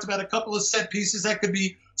I talked about a couple of set pieces that could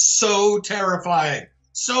be so terrifying.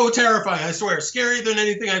 So terrifying, I swear. Scarier than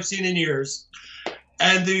anything I've seen in years.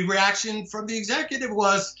 And the reaction from the executive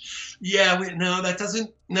was,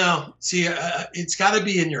 no. See, it's got to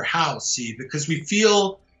be in your house, see, because we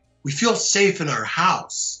feel safe in our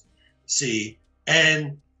house, see,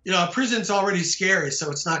 and a prison's already scary, so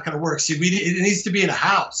it's not going to work. See, it needs to be in a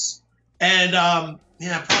house, and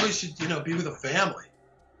probably should be with a family.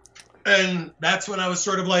 And that's when I was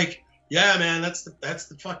sort of like, yeah, man, that's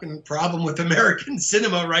the fucking problem with American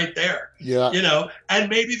cinema right there. Yeah, and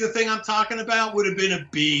maybe the thing I'm talking about would have been a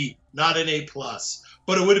B, not an A+,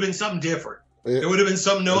 but it would have been something different. It would have been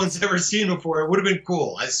something no one's ever seen before. It would have been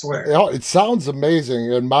cool, I swear. It sounds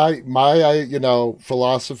amazing. And my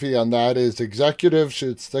philosophy on that is executives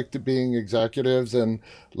should stick to being executives and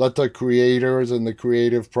let the creators and the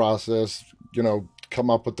creative process, come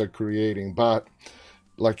up with the creating. But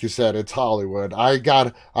like you said, it's Hollywood. I've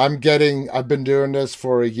been doing this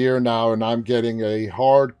for a year now, and I'm getting a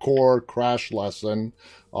hardcore crash lesson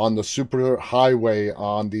on the super highway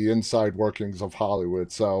on the inside workings of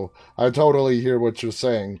Hollywood. So I totally hear what you're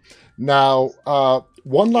saying. Now,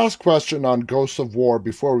 one last question on Ghosts of War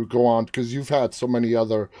before we go on, because you've had so many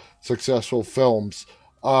other successful films.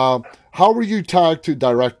 How were you tagged to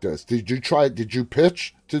direct this? Did you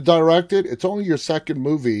pitch to direct it? It's only your second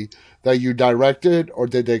movie that you directed, or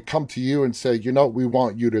did they come to you and say, we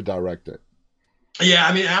want you to direct it? Yeah,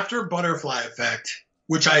 I mean, after Butterfly Effect,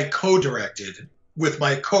 which I co-directed with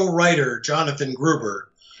my co-writer, Jonathan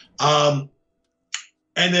Gruber, and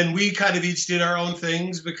then we kind of each did our own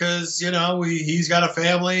things because, he's got a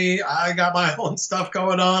family, I got my own stuff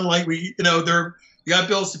going on. Like you got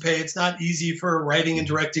bills to pay. It's not easy for writing and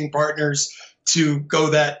directing partners to go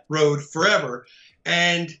that road forever.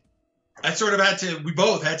 And we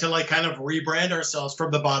both had to like kind of rebrand ourselves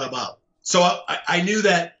from the bottom up. So I knew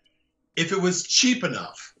that if it was cheap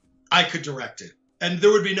enough, I could direct it. And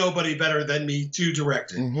there would be nobody better than me to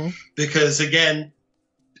direct it. Mm-hmm. Because again,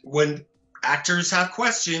 when actors have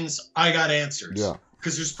questions, I got answers. Yeah.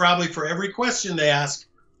 Because there's probably for every question they ask,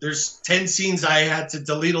 there's 10 scenes I had to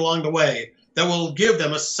delete along the way that will give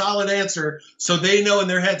them a solid answer so they know in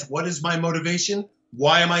their heads, what is my motivation?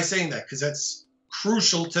 Why am I saying that? Because that's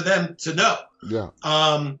crucial to them to know. Yeah.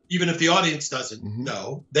 Even if the audience doesn't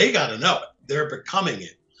know, they got to know it. They're becoming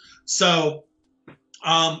it. So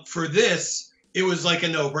for this, it was like a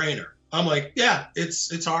no-brainer. I'm like, yeah,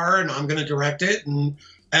 it's hard, and I'm going to direct it. And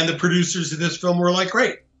the producers of this film were like,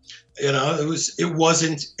 great. It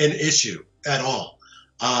wasn't an issue at all.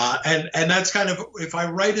 And that's kind of, if I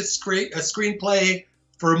write a screenplay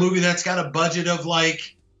for a movie that's got a budget of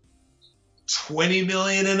like 20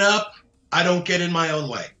 million and up, I don't get in my own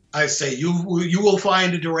way. I say you will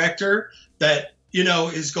find a director that you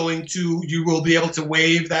will be able to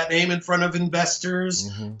wave that name in front of investors,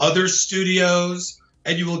 other studios,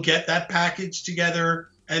 and you will get that package together,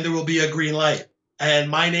 and there will be a green light. And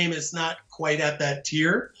my name is not quite at that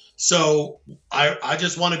tier. So I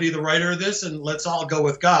just want to be the writer of this, and let's all go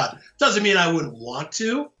with God. Doesn't mean I wouldn't want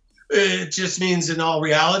to. It just means in all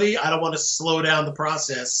reality, I don't want to slow down the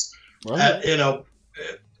process, right.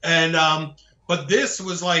 And but this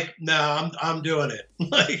was like, no, I'm doing it.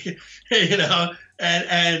 Like, there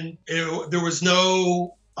was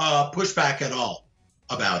no pushback at all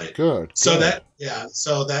about it. Good. So good.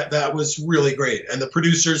 that was really great. And the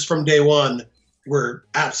producers from day one were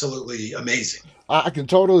absolutely amazing. I can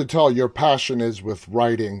totally tell your passion is with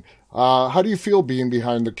writing. How do you feel being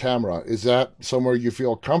behind the camera? Is that somewhere you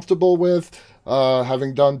feel comfortable with?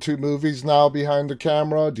 Having done 2 movies now behind the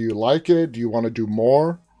camera, do you like it? Do you want to do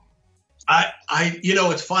more?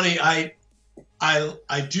 It's funny. I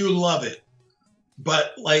do love it,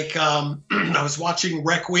 but like, I was watching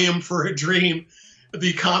Requiem for a Dream,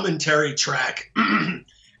 the commentary track, and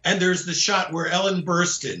there's the shot where Ellen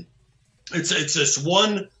Burstyn. It's this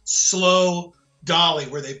one slow dolly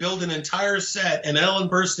where they build an entire set, and Ellen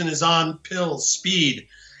Burstyn is on pills, speed,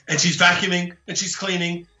 and she's vacuuming and she's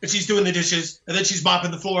cleaning and she's doing the dishes and then she's mopping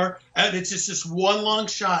the floor, and it's just this one long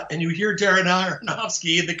shot, and you hear Darren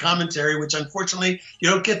Aronofsky in the commentary, which unfortunately you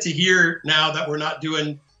don't get to hear now that we're not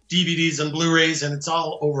doing DVDs and Blu-rays and it's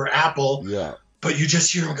all over Apple. Yeah. But you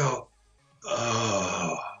just hear him go,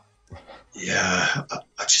 "Oh, yeah,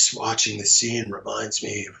 just watching the scene reminds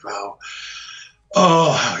me of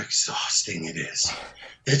how exhausting it is.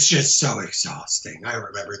 It's just so exhausting. I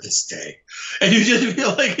remember this day." And you just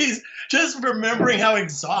feel like he's just remembering how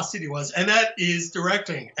exhausted he was. And that is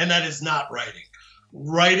directing, and that is not writing.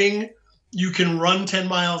 Writing, you can run 10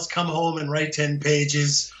 miles, come home and write 10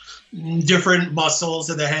 pages, different muscles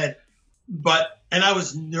in the head. And I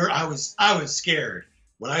was scared.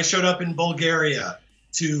 When I showed up in Bulgaria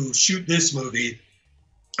to shoot this movie,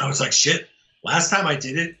 I was like, shit, last time I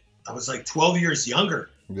did it, I was like 12 years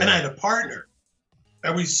younger, and I had a partner,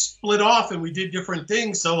 and we split off and we did different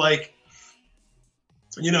things. So like,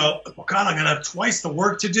 God, I'm going to have twice the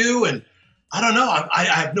work to do. And I don't know. I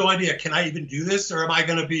have no idea. Can I even do this? Or am I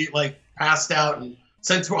going to be like passed out and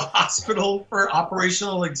sent to a hospital for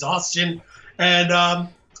operational exhaustion? And,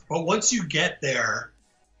 but once you get there,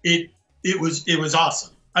 it was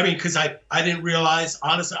awesome. I mean, cause I didn't realize,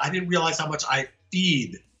 honestly, how much I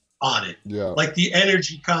feed on it. Yeah. Like the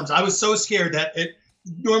energy comes. I was so scared that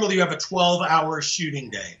normally you have a 12-hour shooting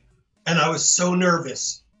day. And I was so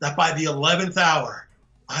nervous that by the 11th hour,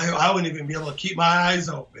 I wouldn't even be able to keep my eyes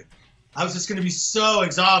open. I was just going to be so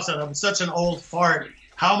exhausted. I'm such an old fart.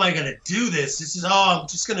 How am I going to do this? I'm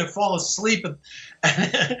just going to fall asleep. And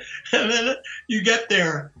then you get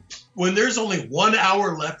there when there's only 1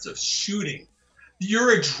 hour left of shooting.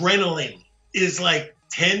 Your adrenaline is like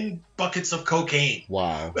 10 buckets of cocaine.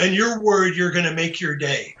 Wow. And you're worried you're going to make your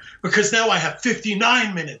day, because now I have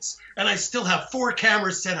 59 minutes and I still have 4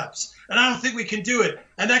 camera setups and I don't think we can do it.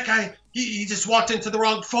 And that guy, he just walked into the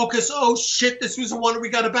wrong focus. Oh shit, this was the one we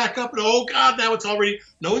got to back up. And oh God, now it's already,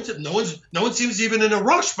 no one seems even in a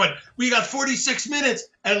rush, but we got 46 minutes.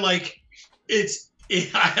 And like,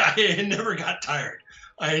 I never got tired.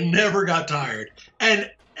 I never got tired.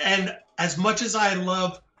 And as much as I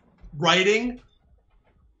love writing,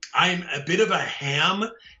 I'm a bit of a ham,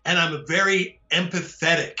 and I'm very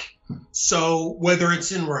empathetic. So whether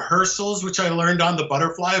it's in rehearsals, which I learned on The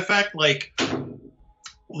Butterfly Effect, like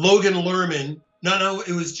Logan Lerman,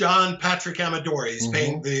 it was John Patrick Amador. He's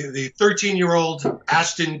playing the 13-year-old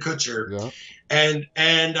Ashton Kutcher. Yeah.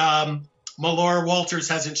 And Melora Walters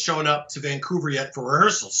hasn't shown up to Vancouver yet for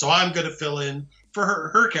rehearsal. So I'm going to fill in for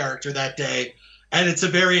her character that day. And it's a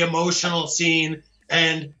very emotional scene,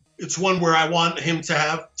 and it's one where I want him to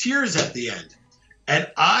have tears at the end.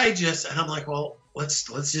 And I'm like, well, let's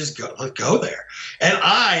just go there. And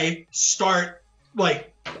I start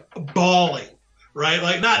like bawling, right?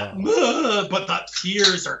 Like not, but the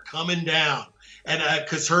tears are coming down. And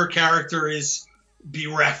cause her character is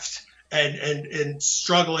bereft and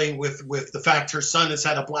struggling with the fact her son has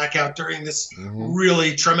had a blackout during this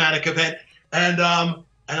really traumatic event. And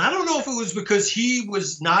I don't know if it was because he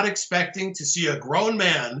was not expecting to see a grown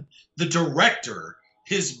man, the director,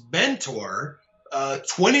 his mentor,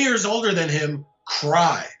 20 years older than him,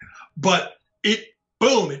 cry. But it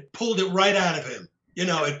pulled it right out of him.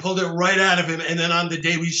 It pulled it right out of him. And then on the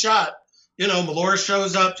day we shot, Melora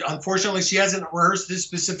shows up. Unfortunately, she hasn't rehearsed this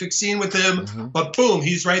specific scene with him, but boom,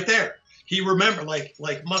 he's right there. He remembered,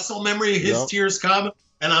 like muscle memory, his tears come.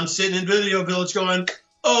 And I'm sitting in Video Village going,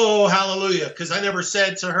 oh, hallelujah, because I never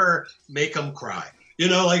said to her, make them cry.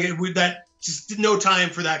 That just no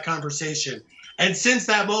time for that conversation. And since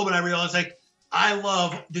that moment, I realized, like, I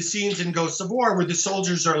love the scenes in Ghosts of War where the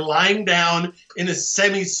soldiers are lying down in a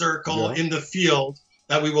semicircle in the field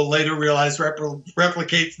that we will later realize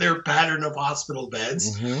replicates their pattern of hospital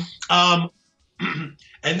beds. And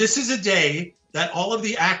this is a day that all of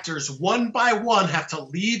the actors, one by one, have to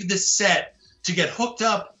leave the set to get hooked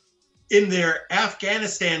up in their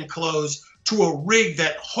Afghanistan clothes to a rig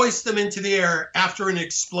that hoists them into the air after an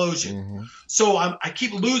explosion. Mm-hmm. So I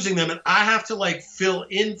keep losing them, and I have to like fill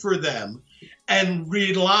in for them and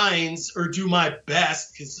read lines or do my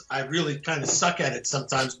best, because I really kind of suck at it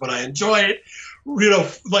sometimes, but I enjoy it,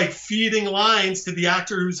 like feeding lines to the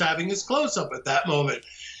actor who's having his close-up at that moment.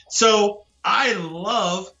 So I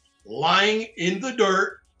love lying in the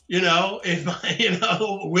dirt,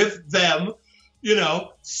 with them,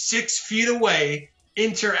 6 feet away,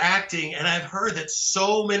 interacting. And I've heard that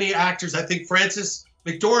so many actors, I think Frances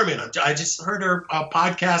McDormand, I just heard her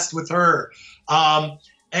podcast with her,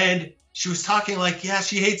 and she was talking like, yeah,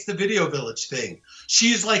 she hates the Video Village thing.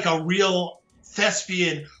 She's like a real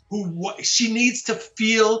thespian who she needs to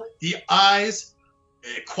feel the eyes,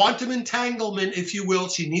 quantum entanglement, if you will.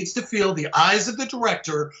 She needs to feel the eyes of the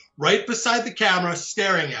director right beside the camera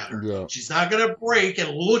staring at her. Yeah. She's not going to break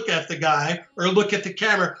and look at the guy or look at the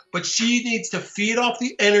camera, but she needs to feed off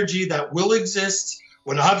the energy that will exist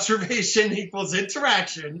when observation equals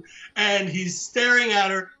interaction, and he's staring at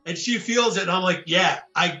her and she feels it. And I'm like, yeah,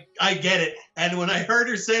 I get it. And when I heard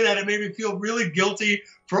her say that, it made me feel really guilty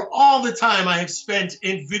for all the time I have spent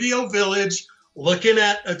in Video Village looking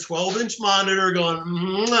at a 12-inch monitor going,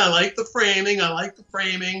 I like the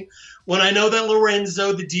framing. When I know that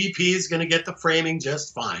Lorenzo, the DP, is going to get the framing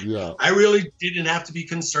just fine. Yeah. I really didn't have to be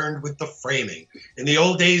concerned with the framing. In the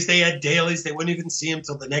old days, they had dailies. They wouldn't even see him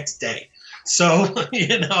till the next day. So,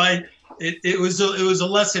 it was a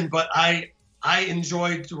lesson, but I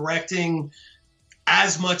enjoyed directing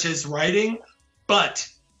as much as writing, but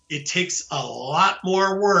it takes a lot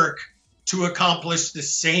more work to accomplish the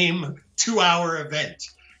same 2-hour event.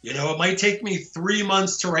 It might take me 3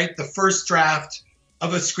 months to write the first draft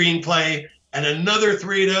of a screenplay and another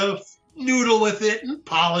 3 to noodle with it and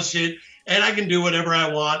polish it. And I can do whatever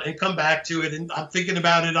I want and come back to it. And I'm thinking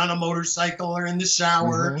about it on a motorcycle or in the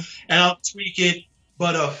shower, and I'll tweak it.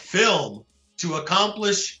 But a film, to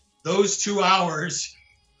accomplish those 2 hours,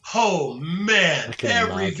 oh man,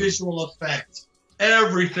 every visual effect,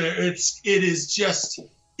 everything.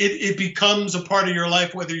 It becomes a part of your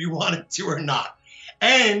life, whether you want it to or not.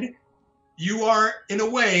 And you are, in a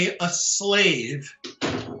way, a slave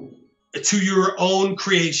to your own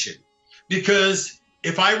creation. Because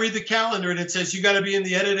if I read the calendar and it says you got to be in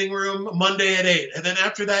the editing room Monday at 8, and then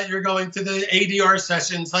after that you're going to the ADR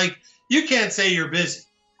sessions, like, you can't say you're busy.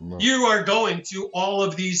 No. You are going to all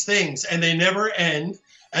of these things, and they never end,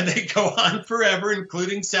 and they go on forever,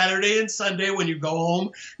 including Saturday and Sunday when you go home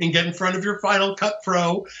and get in front of your Final Cut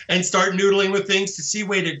Pro and start noodling with things to see,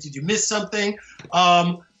 wait, did you miss something?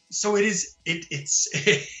 So it's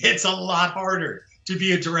a lot harder to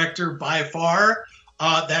be a director by far.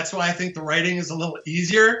 That's why I think the writing is a little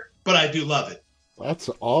easier, but I do love it. That's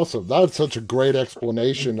awesome. That's such a great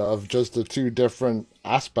explanation of just the two different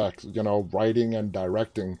aspects, writing and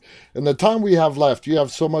directing. In the time we have left, you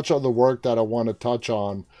have so much other work that I want to touch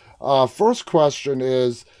on. First question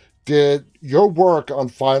is, did your work on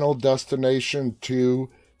Final Destination 2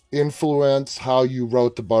 influence how you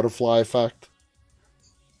wrote The Butterfly Effect?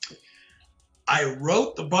 I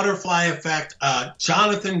wrote The Butterfly Effect.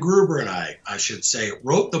 Jonathan Gruber and I should say,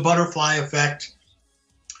 wrote The Butterfly Effect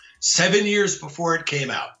 7 years before it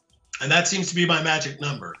came out. And that seems to be my magic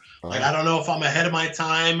number. Like, I don't know if I'm ahead of my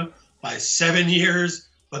time by 7 years,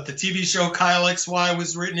 but the TV show Kyle XY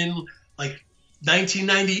was written in like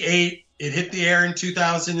 1998. It hit the air in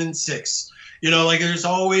 2006. There's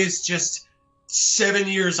always just 7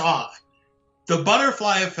 years off. The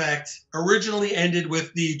Butterfly Effect originally ended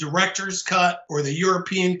with the director's cut or the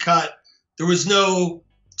European cut. There was no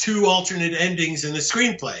 2 alternate endings in the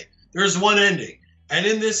screenplay. There's one ending. And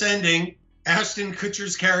in this ending, Ashton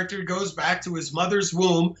Kutcher's character goes back to his mother's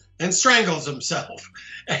womb and strangles himself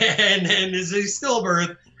and is a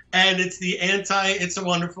stillbirth. And it's the It's a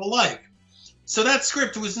Wonderful Life. So that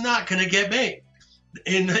script was not going to get made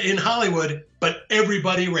in Hollywood, but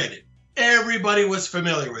everybody read it. Everybody was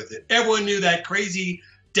familiar with it. Everyone knew that crazy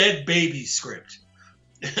dead baby script.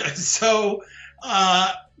 So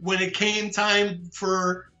when it came time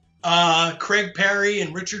for Craig Perry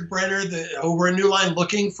and Richard Brenner over at New Line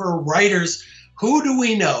looking for writers, who do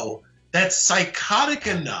we know that's psychotic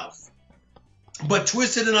enough but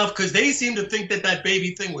twisted enough, because they seem to think that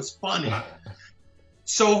baby thing was funny.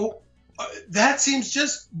 So that seems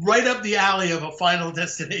just right up the alley of a Final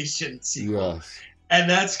Destination sequel. Yes. And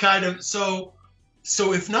that's kind of so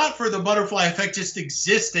if not for the Butterfly Effect just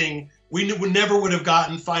existing, we never would have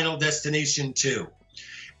gotten Final Destination 2.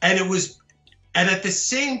 And at the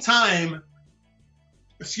same time,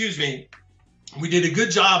 we did a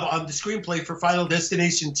good job on the screenplay for Final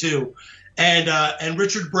Destination 2. And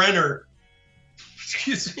Richard Brenner,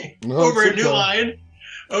 excuse me, No, over it's at New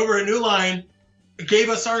okay. Line, gave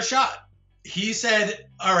us our shot. He said,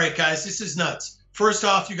 "All right, guys, this is nuts. First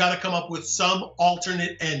off, you got to come up with some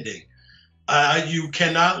alternate ending. You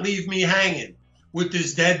cannot leave me hanging with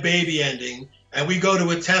this dead baby ending." And we go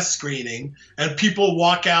to a test screening, and people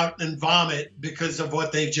walk out and vomit because of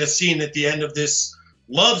what they've just seen at the end of this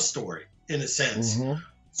love story, in a sense. Mm-hmm.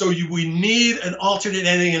 So we need an alternate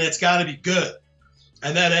ending, and it's got to be good.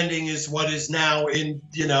 And that ending is what is now in,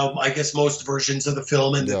 I guess most versions of the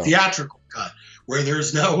film and the theatrical cut, where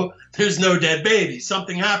there's no dead baby.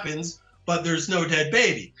 Something happens, but there's no dead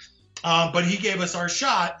baby. But he gave us our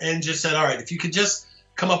shot and just said, all right, if you could just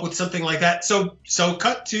come up with something like that. So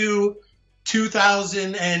cut to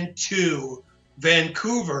 2002,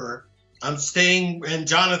 Vancouver. I'm staying, and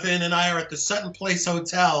Jonathan and I are at the Sutton Place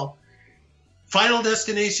Hotel. Final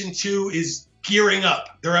Destination 2 is gearing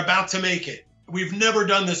up. They're about to make it. We've never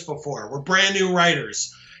done this before. We're brand new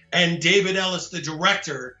writers. And David Ellis, the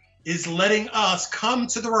director, is letting us come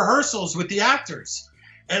to the rehearsals with the actors.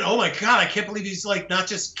 And oh my God, I can't believe he's not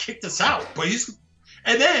just kicked us out, but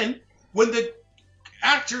and then when the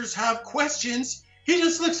actors have questions, he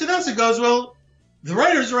just looks at us and goes, well, the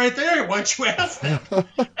writers are right there. Why don't you ask them?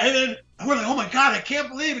 And then we're like, oh my God, I can't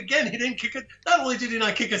believe again he didn't kick it. Not only did he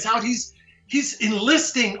not kick us out, he's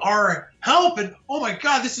enlisting our help. And oh my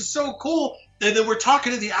God, this is so cool. And then we're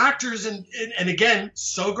talking to the actors, and again,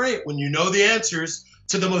 so great when you know the answers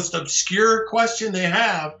to the most obscure question they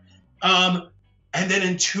have. And then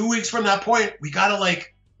in 2 weeks from that point, we got to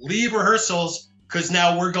leave rehearsals because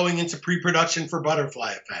now we're going into pre-production for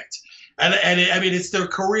Butterfly Effect. And it's the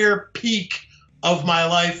career peak of my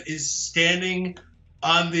life is standing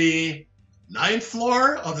on the 9th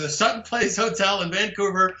floor of the Sutton Place Hotel in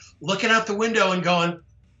Vancouver, looking out the window and going,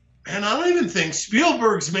 man, I don't even think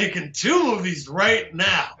Spielberg's making 2 movies right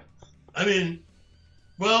now. I mean,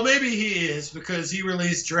 well, maybe he is because he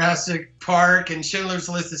released Jurassic Park and Schindler's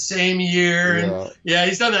List the same year. Yeah. And yeah,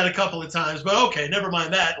 he's done that a couple of times, but okay, never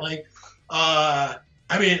mind that. How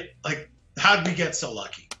did we get so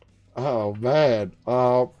lucky? Oh, man.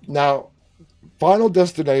 Now, Final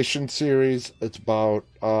Destination series, it's about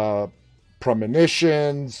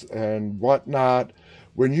premonitions and whatnot.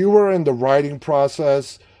 When you were in the writing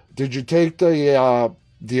process, did you take the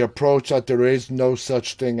approach that there is no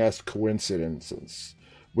such thing as coincidences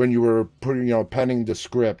when you were penning the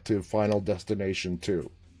script to Final Destination 2?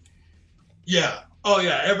 Yeah. Oh,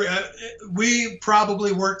 yeah. We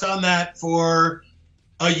probably worked on that for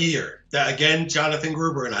a year. Again, Jonathan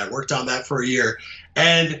Gruber and I worked on that for a year.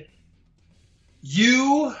 And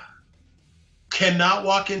you cannot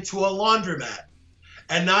walk into a laundromat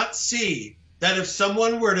and not see that if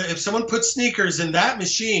someone put sneakers in that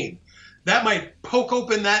machine, that might poke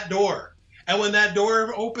open that door. And when that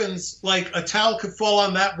door opens, a towel could fall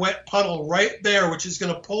on that wet puddle right there, which is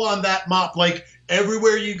going to pull on that mop.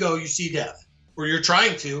 Everywhere you go, you see death. Or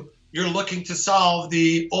you're looking to solve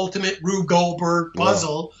the ultimate Rube Goldberg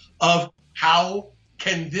puzzle of how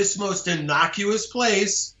can this most innocuous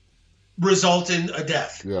place result in a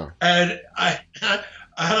death. Yeah. And I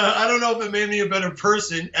don't know if it made me a better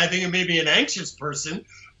person. I think it made me an anxious person.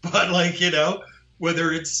 But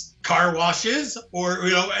whether it's car washes or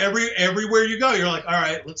everywhere you go, you're like, all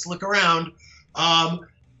right, let's look around.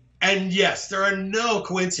 And yes, there are no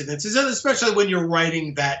coincidences, and especially when you're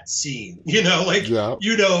writing that scene.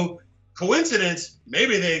 Coincidence,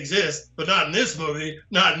 maybe they exist, but not in this movie,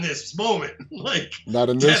 not in this moment. Not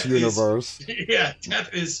in this universe.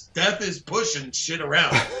 Death is pushing shit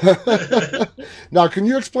around. Now, can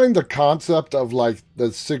you explain the concept of the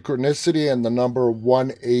synchronicity and the number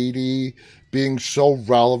 180 being so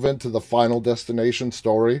relevant to the Final Destination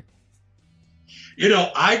story?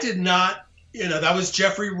 I did not, that was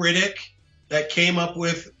Jeffrey Riddick that came up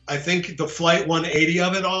with, I think, the Flight 180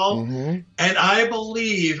 of it all. Mm-hmm. And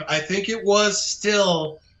I think it was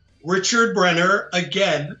still Richard Brenner,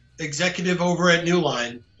 again, executive over at New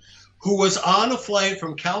Line, who was on a flight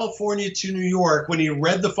from California to New York when he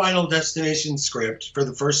read the Final Destination script for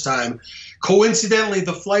the first time. Coincidentally,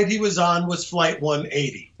 the flight he was on was Flight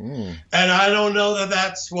 180. And I don't know that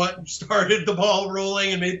that's what started the ball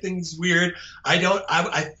rolling and made things weird.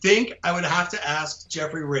 I think I would have to ask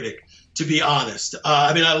Jeffrey Riddick, to be honest.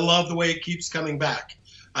 I love the way it keeps coming back.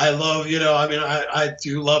 I love, I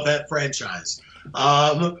do love that franchise.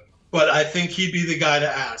 But I think he'd be the guy to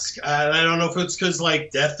ask. And I don't know if it's because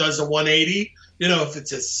Death does a 180, if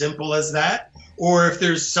it's as simple as that, or if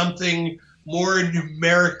there's something more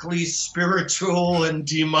numerically spiritual and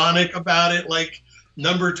demonic about it, like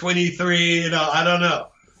number 23. I don't know.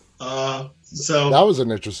 So That was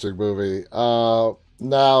an interesting movie.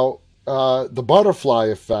 Now, the butterfly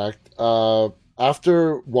effect.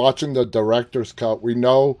 After watching the director's cut, we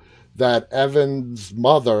know that Evan's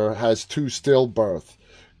mother has two stillbirths.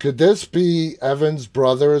 Could this be Evan's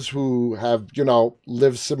brothers who have,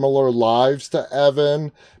 lived similar lives to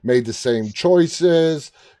Evan, made the same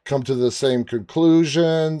choices, come to the same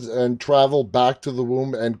conclusions, and travel back to the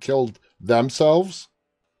womb and killed themselves?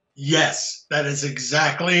 yes, that is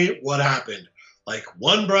exactly what happened. Like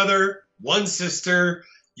one brother, one sister.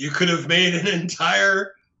 You could have made an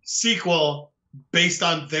entire sequel based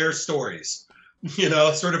on their stories.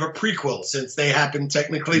 Sort of a prequel since they happened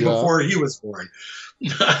technically Yeah. before he was born.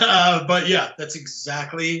 But yeah, that's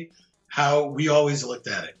exactly how we always looked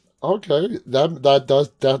at it. Okay,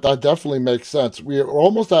 that definitely makes sense. We are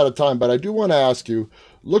almost out of time, but I do want to ask you,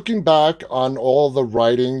 looking back on all the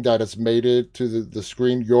writing that has made it to the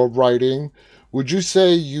screen, your writing, would you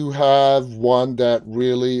say you have one that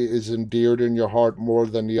really is endeared in your heart more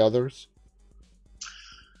than the others?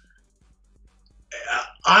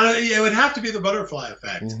 It would have to be the butterfly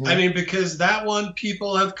effect. I Hmm. mean, because that one,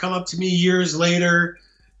 people have come up to me years later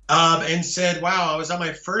and said, "Wow, I was on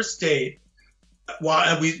my first date. Well,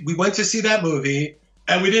 and we went to see that movie,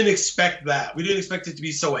 and we didn't expect that. We didn't expect it to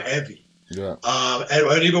be so heavy. Yeah.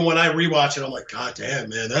 And even when I rewatch it, I'm like, God damn,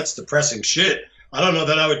 man, that's depressing shit. I don't know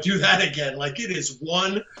that I would do that again. Like it is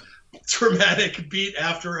one dramatic beat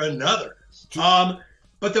after another.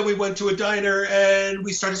 But then we went to a diner and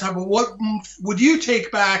we started talking about what would you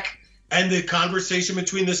take back? And the conversation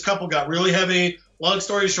between this couple got really heavy. Long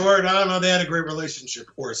story short, I don't know, they had a great relationship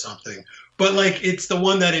or something. But like, it's the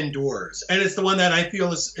one that endures, and it's the one that I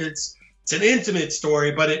feel is it's an intimate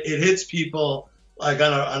story, but it hits people like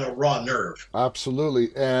on a raw nerve. Absolutely.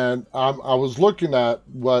 And I was looking at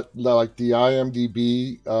what like the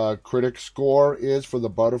IMDb critic score is for the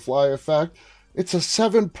butterfly effect. It's a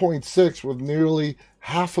 7.6 with nearly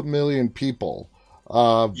 500,000 people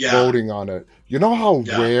Yeah, voting on it. You know how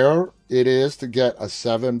yeah. rare it is to get a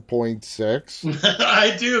 7.6?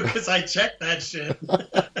 I do because I checked that shit.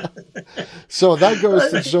 So that goes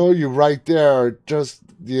to show you right there just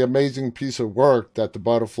the amazing piece of work that the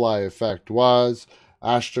butterfly effect was.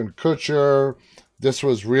 Ashton Kutcher, this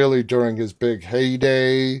was really during his big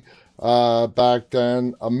heyday back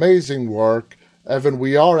then. Amazing work. Evan,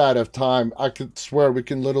 we are out of time. I could swear we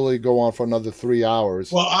can literally go on for another 3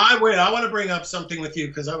 hours. Well, I want to bring up something with you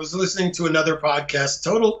because I was listening to another podcast.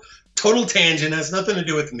 Total tangent, has nothing to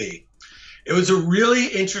do with me. It was a really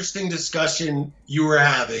interesting discussion you were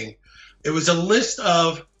having. It was a list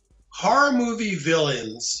of horror movie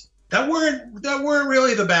villains that weren't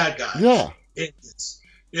really the bad guys. Yeah. It's,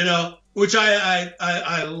 which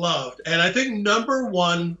I loved, and I think number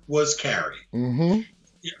one was Carrie. Mm-hmm.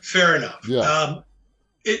 Yeah, fair enough. Yeah.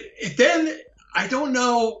 Then I don't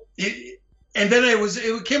know. And then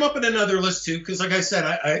it came up in another list too because, like I said,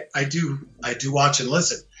 I do watch and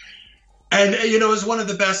listen, and it was one of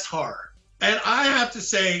the best horror. And I have to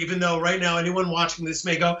say, even though right now anyone watching this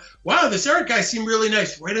may go, "Wow, this Eric guy seemed really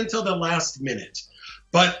nice," right until the last minute,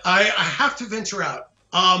 but I have to venture out.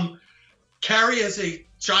 Carrie as a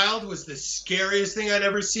child was the scariest thing I'd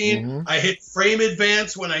ever seen. Mm-hmm. I hit frame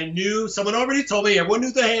advance when I knew someone already told me everyone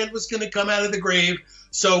knew the hand was going to come out of the grave.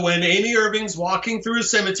 So when Amy Irving's walking through a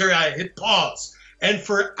cemetery, I hit pause. And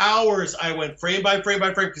for hours, I went frame by frame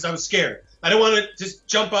by frame because I was scared. I didn't want to just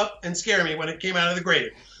jump up and scare me when it came out of the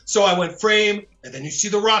grave. So I went frame, and then you see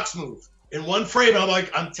the rocks move. In one frame, I'm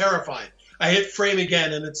like, I'm terrified. I hit frame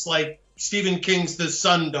again, and it's like Stephen King's The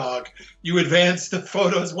Sun Dog. You advance the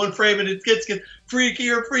photos one frame, and it gets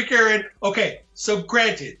freakier. And okay, so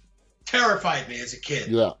granted, terrified me as a kid.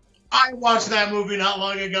 Yeah. I watched that movie not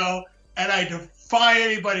long ago, and I defy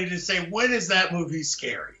anybody to say, when is that movie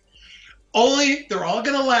scary? Only they're all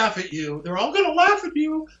going to laugh at you. They're all going to laugh at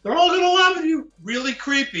you. They're all going to laugh at you. Really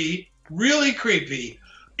creepy. Really creepy.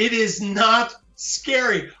 It is not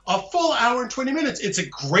scary. A full hour and 20 minutes. It's a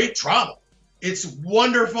great drama. It's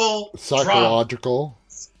wonderful drama. Psychological.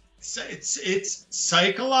 It's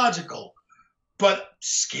psychological, but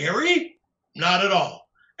scary? Not at all.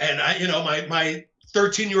 And my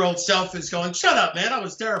 13-year-old self is going, "Shut up, man! I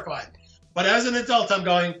was terrified." But as an adult, I'm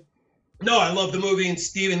going, "No, I love the movie, and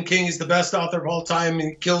Stephen King is the best author of all time, and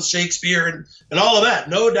he kills Shakespeare and all of that,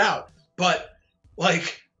 no doubt." But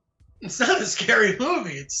like, it's not a scary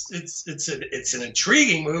movie. It's an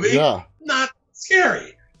intriguing movie. Yeah. Not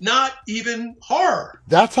scary. Not even horror.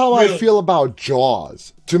 That's how Really. I feel about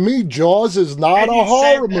Jaws. To me, Jaws is not And a you said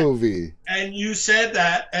horror that. movie. And you said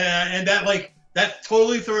that, and that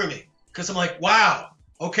totally threw me because I'm like, wow,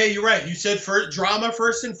 okay, you're right. You said drama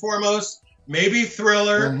first and foremost, maybe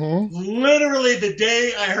Thriller. Literally the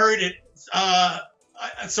day I heard it,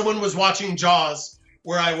 someone was watching Jaws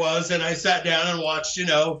where I was, and I sat down and watched,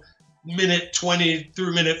 minute 20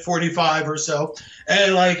 through minute 45 or so,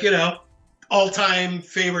 and all-time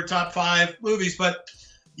favorite top 5 movies. But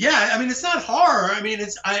yeah, I mean, it's not horror. I mean,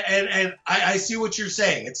 I see what you're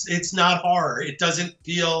saying. It's not horror. It doesn't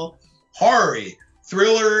feel horror-y.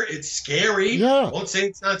 Thriller, it's scary. Yeah. I won't say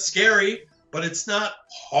it's not scary, but it's not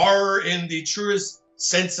horror in the truest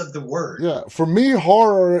sense of the word. Yeah, for me,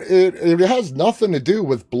 horror, it has nothing to do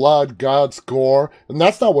with blood, guts, gore, and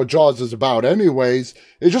that's not what Jaws is about anyways.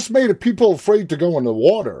 It just made people afraid to go in the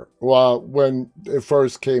water when it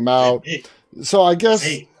first came out. So I guess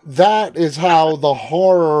that is how the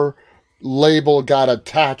horror label got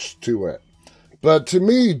attached to it. But to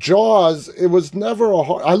me, Jaws, it was never a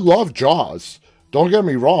horror. I love Jaws. Don't get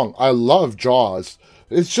me wrong. I love Jaws.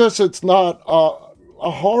 It's just, it's not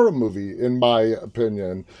a horror movie, in my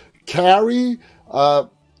opinion. Carrie, I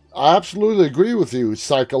absolutely agree with you.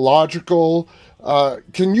 Psychological.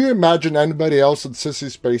 Can you imagine anybody else than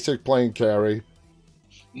Sissy Spacek playing Carrie?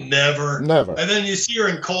 Never. And then you see her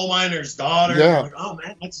in Coal Miner's Daughter. Yeah. You're like, oh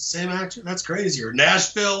man, that's the same actor. That's crazy. Or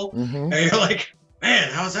Nashville. And you're like,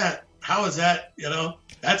 man, how is that?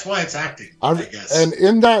 That's why it's acting, I guess. And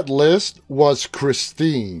in that list was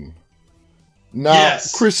Christine. Now,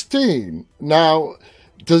 yes. Christine. Now,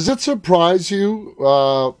 does it surprise you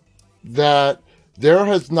that there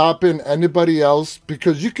has not been anybody else?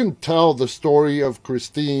 Because you can tell the story of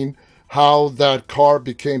Christine, how that car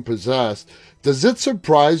became possessed. Does it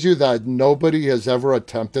surprise you that nobody has ever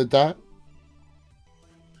attempted that?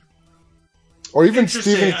 Or even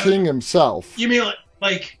Stephen King himself. You mean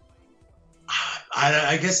like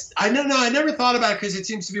I guess, I don't know. I never thought about it because it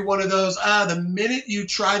seems to be one of those, the minute you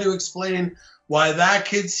try to explain why that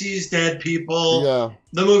kid sees dead people,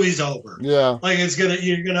 the movie's over. Yeah. Like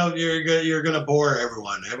you're gonna bore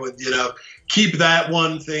everyone. Keep that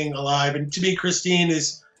one thing alive. And to me, Christine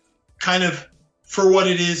is kind of, for what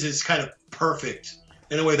it is kind of perfect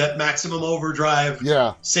in a way. That Maximum Overdrive,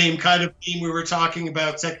 same kind of theme we were talking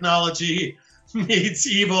about. Technology meets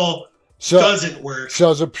evil. Doesn't work.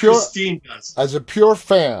 So Christine does. As a pure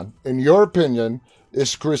fan, in your opinion,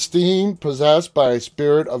 is Christine possessed by a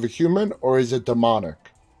spirit of a human, or is it demonic?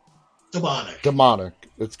 Demonic.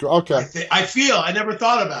 It's okay. I never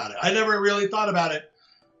thought about it. I never really thought about it.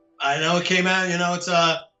 I know it came out. It's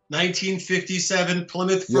a 1957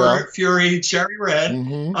 Plymouth Fury Cherry Red.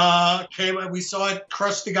 Came out. We saw it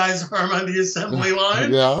crush the guy's arm on the assembly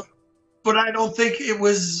line. But I don't think it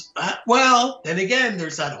was, then again,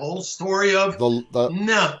 there's that whole story of,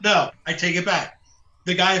 no, I take it back.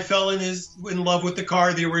 The guy fell in love with the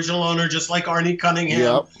car, the original owner, just like Arnie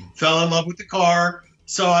Cunningham, fell in love with the car.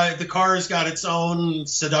 So the car has got its own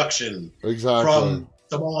seduction from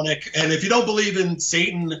demonic. And if you don't believe in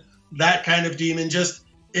Satan, that kind of demon,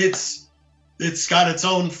 it's got its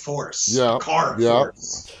own force, car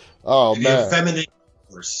force. Oh, man. Effeminate.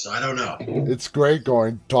 I don't know. It's great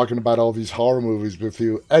talking about all these horror movies with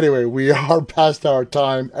you. Anyway, we are past our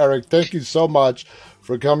time. Eric, thank you so much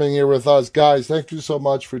for coming here with us. Guys, thank you so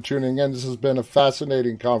much for tuning in. This has been a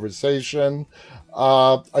fascinating conversation.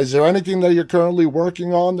 Is there anything that you're currently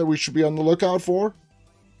working on that we should be on the lookout for?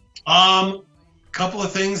 Couple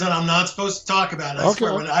of things that I'm not supposed to talk about. I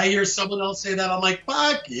swear, when I hear someone else say that, I'm like,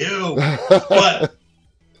 fuck you. But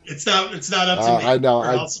it's not up to me. I know.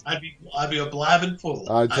 I'd be a blabbing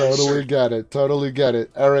fool. I totally get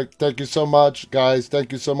it. Eric, thank you so much. Guys,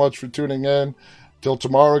 thank you so much for tuning in. Till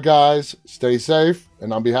tomorrow, guys, stay safe.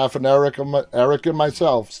 And on behalf of Eric and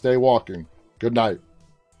myself, stay walking. Good night.